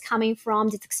most coming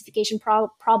from detoxification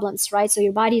problems, right? So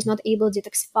your body is not able to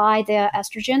detoxify the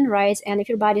estrogen, right? And if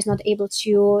your body is not able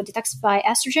to detoxify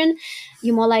estrogen,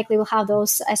 you more likely will have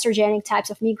those estrogenic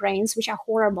types of migraines, which are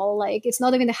horrible. Like it's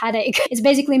not even a headache. It's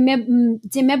basically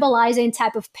demobilizing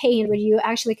type of pain where you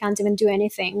actually can't even do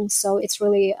anything. So it's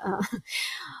really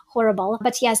horrible.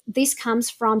 But yes, this comes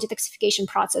from detoxification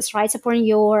process, right? Supporting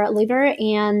your liver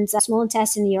and small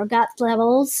intestine, your gut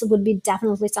levels would be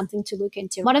definitely something to look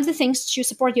into. One of the things to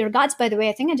support your guts, by the way,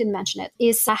 I think I didn't mention it,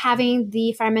 is having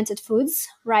the fermented foods,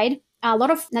 right? A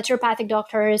lot of naturopathic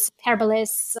doctors,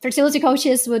 herbalists, fertility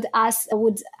coaches would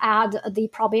add the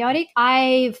probiotic.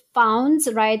 I found,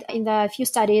 right, in the few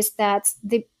studies that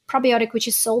the probiotic, which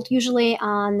is sold usually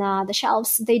on the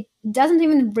shelves, they doesn't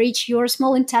even reach your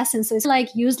small intestine, so it's like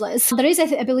useless. There is,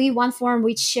 I believe, one form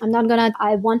which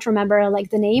I won't remember like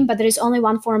the name, but there is only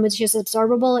one form which is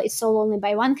absorbable. It's sold only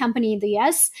by one company in the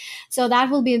US, so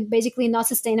that will be basically not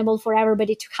sustainable for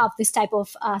everybody to have this type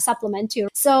of supplement too.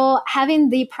 So having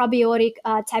the probiotic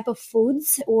type of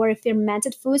foods or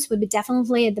fermented foods would be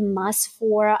definitely the must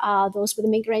for those with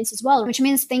the migraines as well, which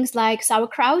means things like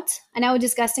sauerkraut. I know,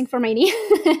 disgusting for many,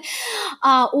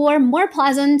 or more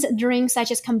pleasant drinks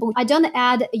such as kombucha. I don't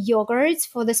add yogurts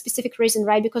for the specific reason,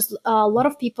 right? Because a lot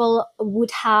of people would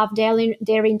have dairy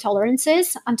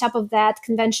intolerances. On top of that,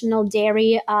 conventional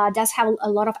dairy does have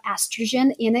a lot of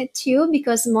estrogen in it too,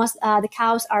 because the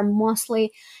cows are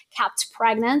mostly kept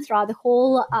pregnant throughout the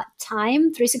whole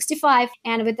time, 365.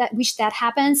 And with that, which that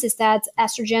happens is that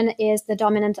estrogen is the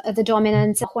dominant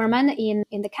hormone in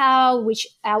the cow, which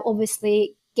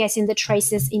obviously getting the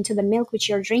traces into the milk which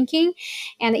you're drinking.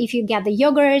 And if you get the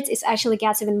yogurt, it actually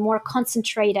gets even more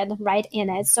concentrated right in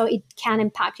it. So it can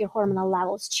impact your hormonal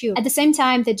levels too. At the same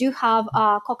time, they do have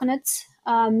coconut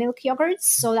milk yogurts.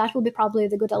 So that will be probably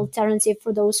the good alternative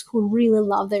for those who really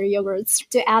love their yogurts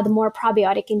to add more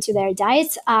probiotic into their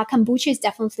diet. Kombucha is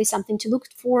definitely something to look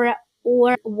for,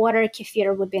 or water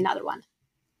kefir would be another one.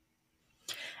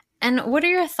 And what are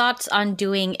your thoughts on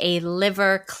doing a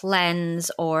liver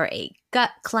cleanse or a gut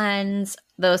cleanse,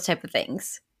 those type of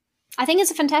things? I think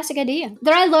it's a fantastic idea.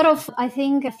 There are a lot of, I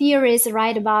think, theories,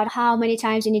 right, about how many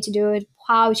times you need to do it,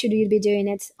 how should you be doing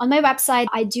it. On my website,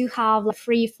 I do have a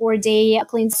free 4-day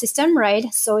cleanse system,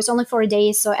 right? So it's only 4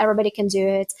 days, so everybody can do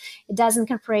it. It does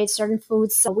incorporate certain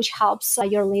foods, which helps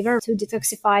your liver to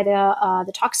detoxify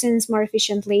the toxins more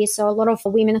efficiently. So a lot of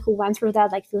women who went through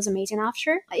that feels amazing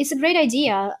after. It's a great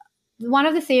idea. One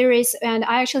of the theories, and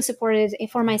I actually supported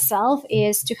it for myself,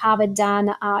 is to have it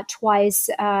done twice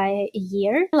a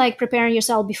year, like preparing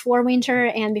yourself before winter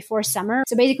and before summer.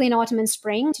 So basically in autumn and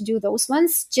spring to do those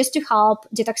ones, just to help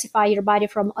detoxify your body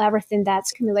from everything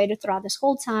that's accumulated throughout this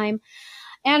whole time.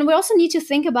 And we also need to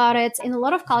think about it. In a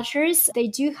lot of cultures, they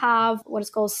do have what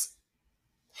is called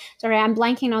Sorry, I'm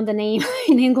blanking on the name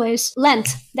in English. Lent.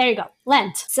 There you go.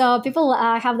 Lent. So people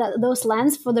have those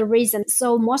Lents for the reason.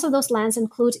 So most of those Lents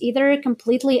include either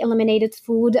completely eliminated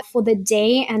food for the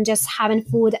day and just having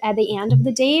food at the end of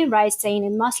the day, right? Saying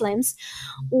in Muslims,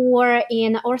 or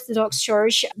in Orthodox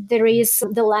Church, there is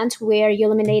the Lent where you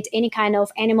eliminate any kind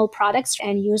of animal products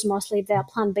and use mostly the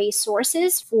plant-based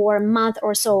sources for a month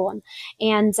or so on.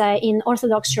 And in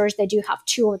Orthodox Church, they do have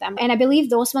two of them. And I believe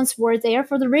those ones were there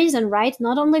for the reason, right?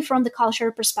 Not only from the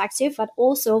cultural perspective, but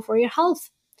also for your health.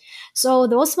 So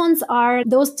those ones are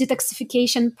those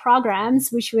detoxification programs,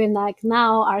 which we like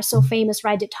now are so famous,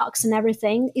 right? Detox and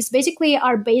everything is basically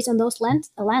are based on those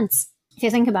lens, if you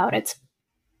think about it.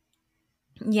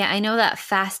 Yeah, I know that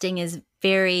fasting is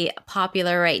very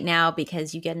popular right now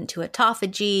because you get into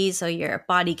autophagy, so your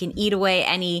body can eat away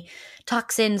any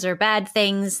toxins or bad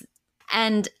things.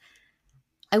 And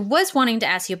I was wanting to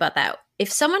ask you about that.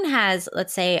 If someone has,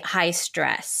 let's say, high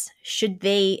stress, should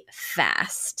they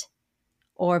fast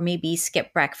or maybe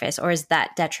skip breakfast, or is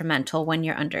that detrimental when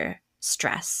you're under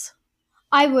stress?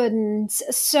 I wouldn't.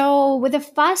 So with a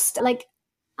fast, like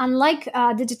unlike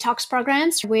the detox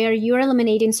programs where you're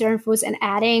eliminating certain foods and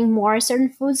adding more certain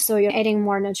foods, so you're adding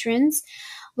more nutrients,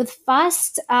 with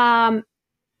fast,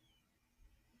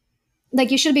 like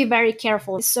you should be very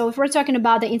careful. So if we're talking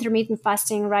about the intermittent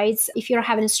fasting, right? If you're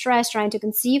having stress trying to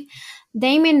conceive,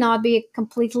 they may not be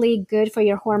completely good for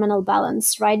your hormonal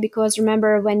balance, right? Because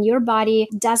remember, when your body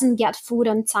doesn't get food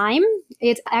on time,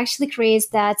 it actually creates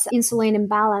that insulin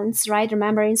imbalance, right?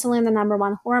 Remember, insulin, the number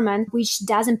one hormone, which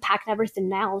does impact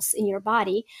everything else in your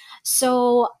body.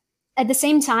 So at the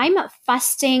same time,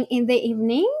 fasting in the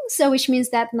evening, so which means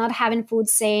that not having food,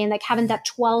 saying like having that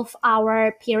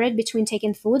 12-hour period between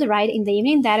taking food, right, in the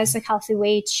evening, that is a healthy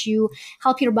way to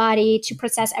help your body to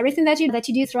process everything that you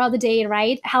do throughout the day,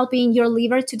 right? Helping your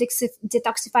liver to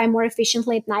detoxify more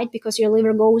efficiently at night because your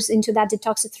liver goes into that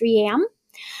detox at 3 a.m.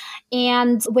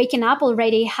 And waking up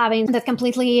already having that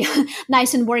completely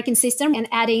nice and working system and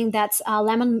adding that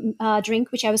lemon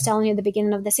drink, which I was telling you at the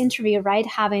beginning of this interview, right?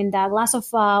 Having that glass of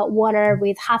water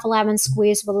with half a lemon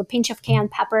squeeze with a pinch of cayenne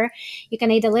pepper. You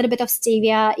can add a little bit of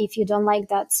stevia if you don't like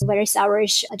that very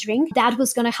sourish drink. That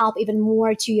was going to help even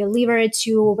more to your liver,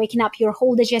 to waking up your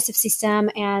whole digestive system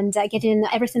and getting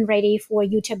everything ready for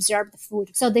you to absorb the food.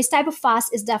 So this type of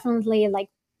fast is definitely like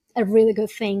a really good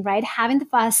thing, right? Having the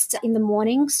fast in the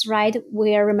mornings, right?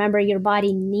 Where remember your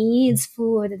body needs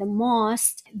food the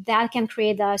most, that can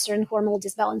create certain hormonal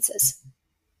disbalances.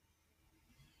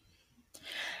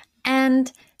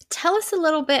 And tell us a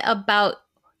little bit about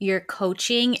your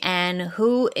coaching and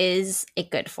who is it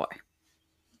good for?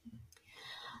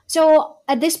 So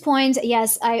at this point,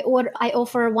 yes, I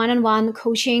offer one-on-one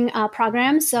coaching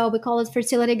program. So we call it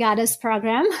Fertility Goddess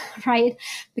program, right?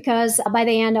 Because by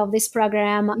the end of this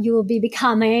program, you will be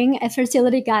becoming a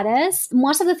fertility goddess.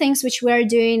 Most of the things which we're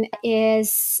doing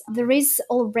is there is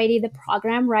already the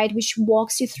program, right? Which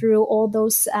walks you through all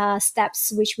those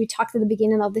steps, which we talked at the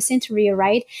beginning of this interview,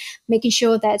 right? Making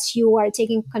sure that you are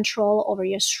taking control over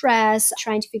your stress,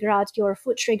 trying to figure out your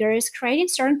food triggers, creating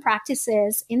certain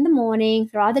practices in the morning,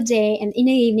 throughout the day, and in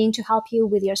the evening to help you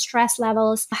with your stress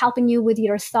levels, helping you with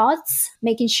your thoughts,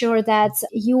 making sure that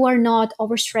you are not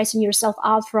overstressing yourself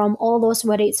out from all those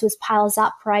what it piles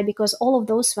up, right? Because all of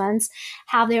those ones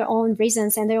have their own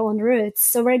reasons and their own roots.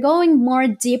 So we're going more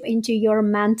deep into your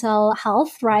mental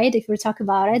health, right? If we talk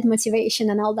about it, motivation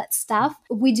and all that stuff.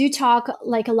 We do talk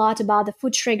like a lot about the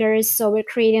food triggers. So we're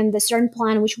creating the certain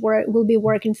plan which will be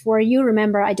working for you.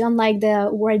 Remember, I don't like the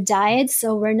word diet.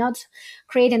 So we're not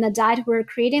creating a diet, we're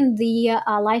creating the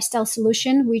lifestyle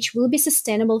solution, which will be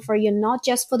sustainable for you, not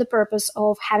just for the purpose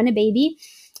of having a baby,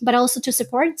 but also to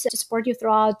support you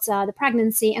throughout the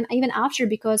pregnancy and even after,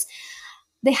 because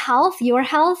the health, your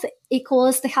health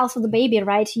equals the health of the baby,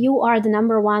 right? You are the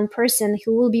number one person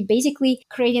who will be basically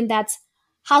creating that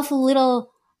healthy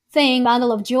little thing,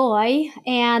 bundle of joy,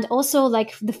 and also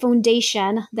like the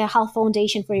foundation, the health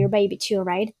foundation for your baby too,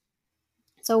 right?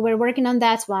 So we're working on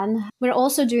that one. We're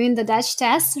also doing the Dutch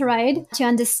test, right? To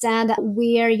understand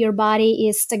where your body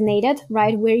is stagnated,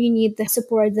 right? Where you need the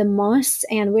support the most.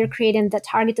 And we're creating the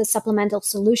targeted supplemental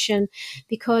solution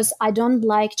because I don't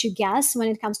like to guess when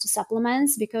it comes to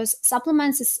supplements, because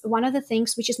supplements is one of the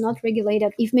things which is not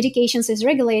regulated. If medications is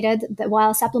regulated,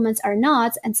 while supplements are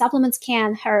not, and supplements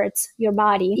can hurt your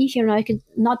body if you're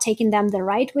not taking them the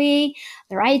right way,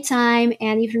 the right time,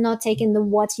 and if you're not taking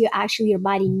what your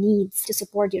body needs to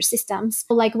support support your systems.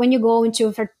 Like when you go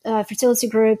into fertility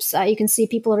groups, you can see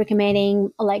people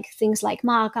recommending like things like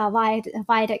maca,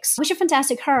 Vitex, which are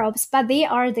fantastic herbs, but they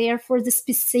are there for the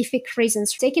specific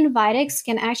reasons. Taking Vitex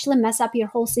can actually mess up your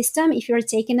whole system if you're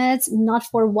taking it not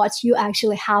for what you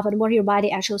actually have and what your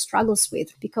body actually struggles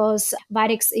with, because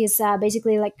Vitex is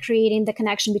basically like creating the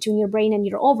connection between your brain and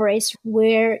your ovaries,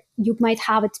 where you might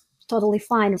have it totally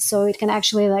fine. So it can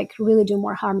actually like really do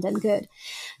more harm than good.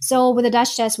 So with the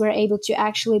Dutch test, we're able to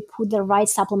actually put the right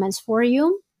supplements for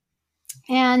you.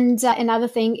 And another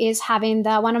thing is having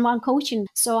the one-on-one coaching.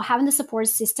 So having the support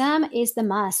system is the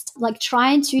must. Like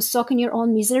trying to soak in your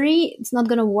own misery, it's not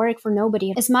going to work for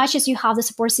nobody. As much as you have the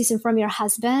support system from your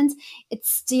husband,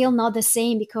 it's still not the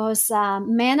same, because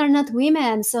men are not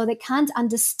women. So they can't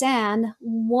understand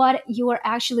what you are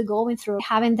actually going through.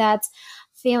 Having that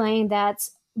feeling that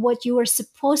what you are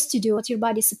supposed to do, what your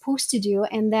body is supposed to do,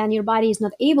 and then your body is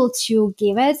not able to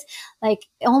give it, like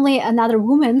only another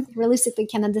woman realistically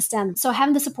can understand. So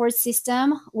having the support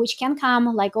system, which can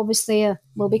come, like obviously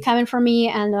will be coming from me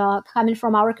and coming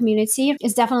from our community,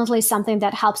 is definitely something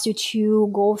that helps you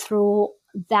to go through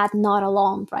that not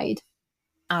alone, right?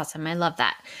 Awesome. I love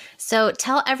that. So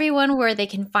tell everyone where they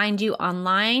can find you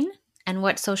online and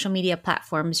what social media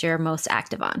platforms you're most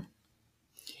active on.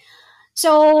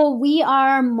 So we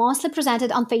are mostly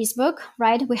presented on Facebook,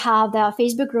 right? We have the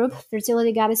Facebook group,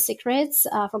 Fertility Goddess Secrets,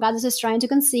 for Goddesses Trying to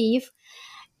Conceive.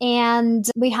 And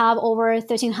we have over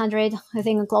 1,300, I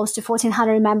think close to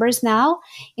 1,400 members now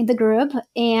in the group.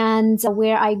 And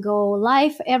where I go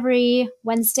live every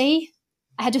Wednesday.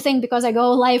 I had to think because I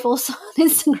go live also on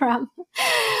Instagram.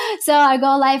 So I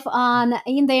go live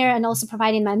in there and also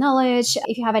providing my knowledge.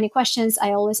 If you have any questions,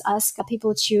 I always ask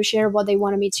people to share what they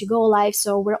wanted me to go live.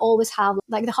 So we always have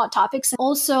like the hot topics.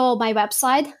 Also my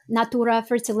website,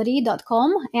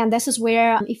 naturafertility.com. And this is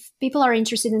where if people are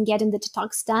interested in getting the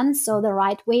detox done, so the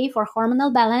right way for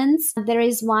hormonal balance, there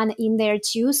is one in there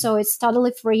too. So it's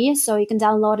totally free. So you can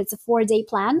download. It's a 4-day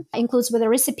plan. It includes with the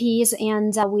recipes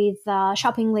and with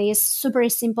shopping lists. Super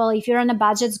simple. If you're on a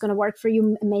budget, it's going to work for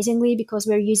you amazingly, because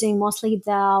we're using mostly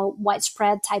the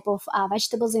widespread type of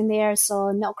vegetables in there.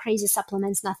 So no crazy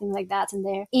supplements, nothing like that in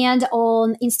there. And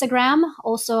on Instagram,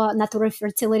 also Natura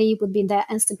Fertility would be the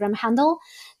Instagram handle.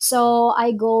 So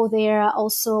I go there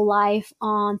also live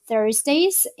on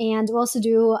Thursdays, and we also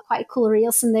do quite cool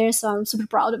reels in there. So I'm super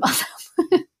proud about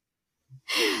them.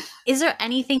 Is there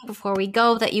anything before we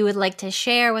go that you would like to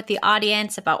share with the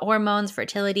audience about hormones,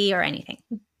 fertility, or anything?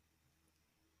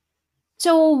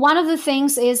 So one of the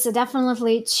things is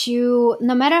definitely to,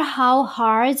 no matter how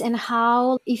hard and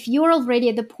if you're already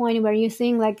at the point where you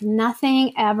think like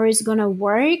nothing ever is going to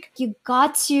work, you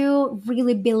got to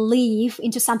really believe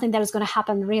into something that is going to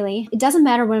happen, really. It doesn't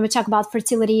matter when we talk about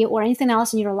fertility or anything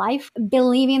else in your life,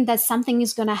 believing that something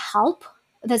is going to help,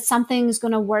 that something is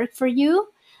going to work for you.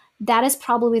 That is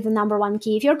probably the number one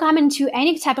key. If you're coming to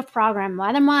any type of program,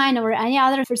 whether mine or any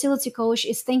other fertility coach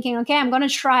is thinking, okay, I'm going to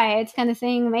try it kind of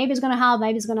thing. Maybe it's going to help,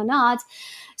 maybe it's going to not.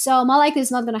 So more likely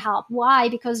it's not going to help. Why?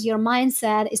 Because your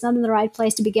mindset is not in the right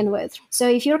place to begin with. So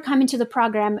if you're coming to the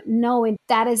program knowing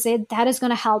that is it, that is going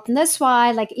to help. And that's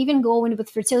why like even going with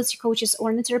fertility coaches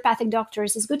or naturopathic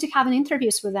doctors, it's good to have an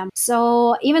interviews with them.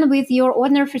 So even with your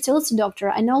ordinary fertility doctor,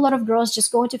 I know a lot of girls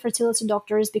just go to fertility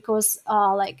doctors because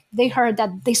like they heard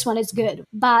that this one is good.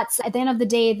 But at the end of the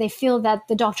day, they feel that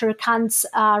the doctor can't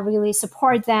really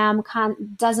support them,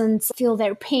 doesn't feel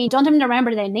their pain, don't even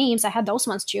remember their names. I had those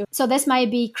ones too. So this might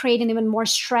be creating even more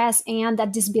stress and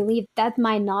that disbelief that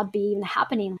might not be even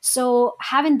happening. So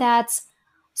having that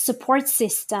support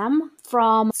system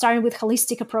from starting with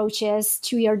holistic approaches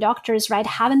to your doctors, right?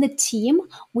 Having the team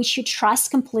which you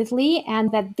trust completely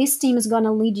and that this team is going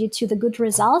to lead you to the good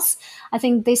results. I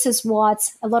think this is what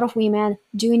a lot of women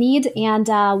do need and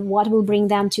what will bring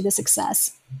them to the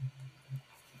success.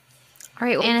 All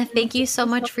right, Anna, thank you so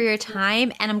much for your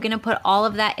time. And I'm going to put all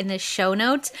of that in the show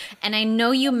notes. And I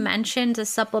know you mentioned a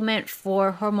supplement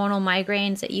for hormonal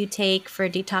migraines that you take for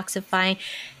detoxifying.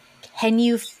 Can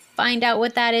you find out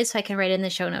what that is so I can write it in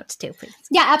the show notes too, please?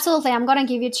 Yeah, absolutely. I'm going to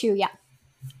give you 2. Yeah.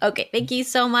 Okay, thank you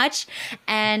so much.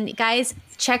 And guys,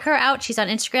 check her out. She's on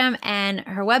Instagram and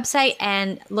her website,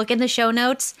 and look in the show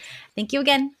notes. Thank you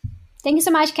again. Thank you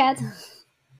so much, Kat.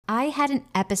 I had an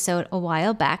episode a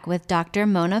while back with Dr.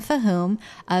 Mona Fahum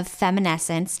of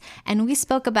Feminescence, and we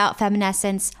spoke about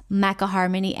Feminescence, Maca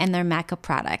Harmony, and their Maca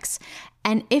products.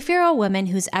 And if you're a woman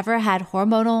who's ever had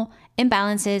hormonal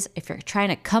imbalances, if you're trying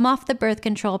to come off the birth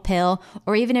control pill,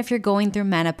 or even if you're going through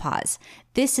menopause,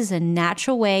 this is a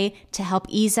natural way to help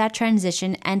ease that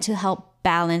transition and to help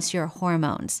balance your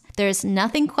hormones. There's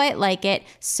nothing quite like it,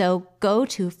 so go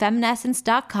to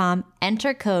feminescence.com,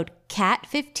 enter code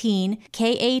CAT15,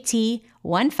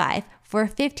 KAT15, for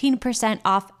 15%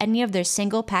 off any of their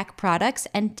single pack products,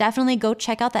 and definitely go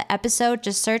check out the episode.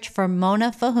 Just search for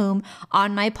Mona Fahum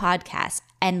on my podcast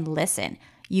and listen.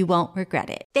 You won't regret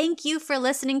it. Thank you for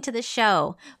listening to the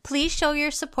show. Please show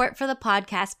your support for the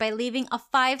podcast by leaving a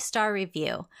 5-star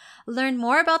review. Learn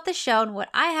more about the show and what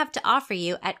I have to offer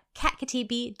you at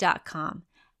katkatibi.com.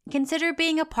 Consider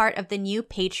being a part of the new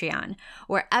Patreon,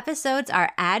 where episodes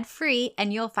are ad-free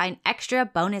and you'll find extra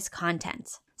bonus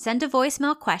content. Send a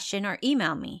voicemail question or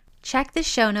email me. Check the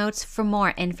show notes for more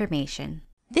information.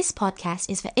 This podcast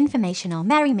is for informational,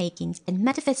 merrymakings, and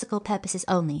metaphysical purposes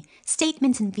only.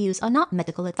 Statements and views are not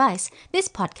medical advice. This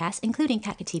podcast, including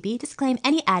Kakatibi, disclaim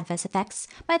any adverse effects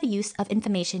by the use of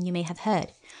information you may have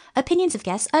heard. Opinions of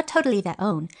guests are totally their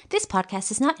own. This podcast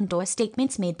does not endorse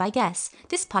statements made by guests.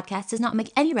 This podcast does not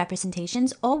make any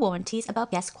representations or warranties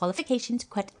about guests' qualifications,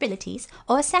 credibilities,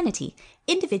 or sanity.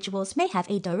 Individuals may have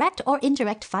a direct or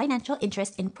indirect financial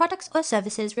interest in products or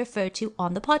services referred to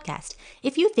on the podcast.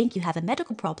 If you think you have a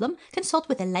medical problem, consult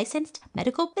with a licensed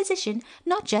medical physician,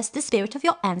 not just the spirit of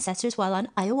your ancestors while on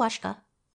ayahuasca.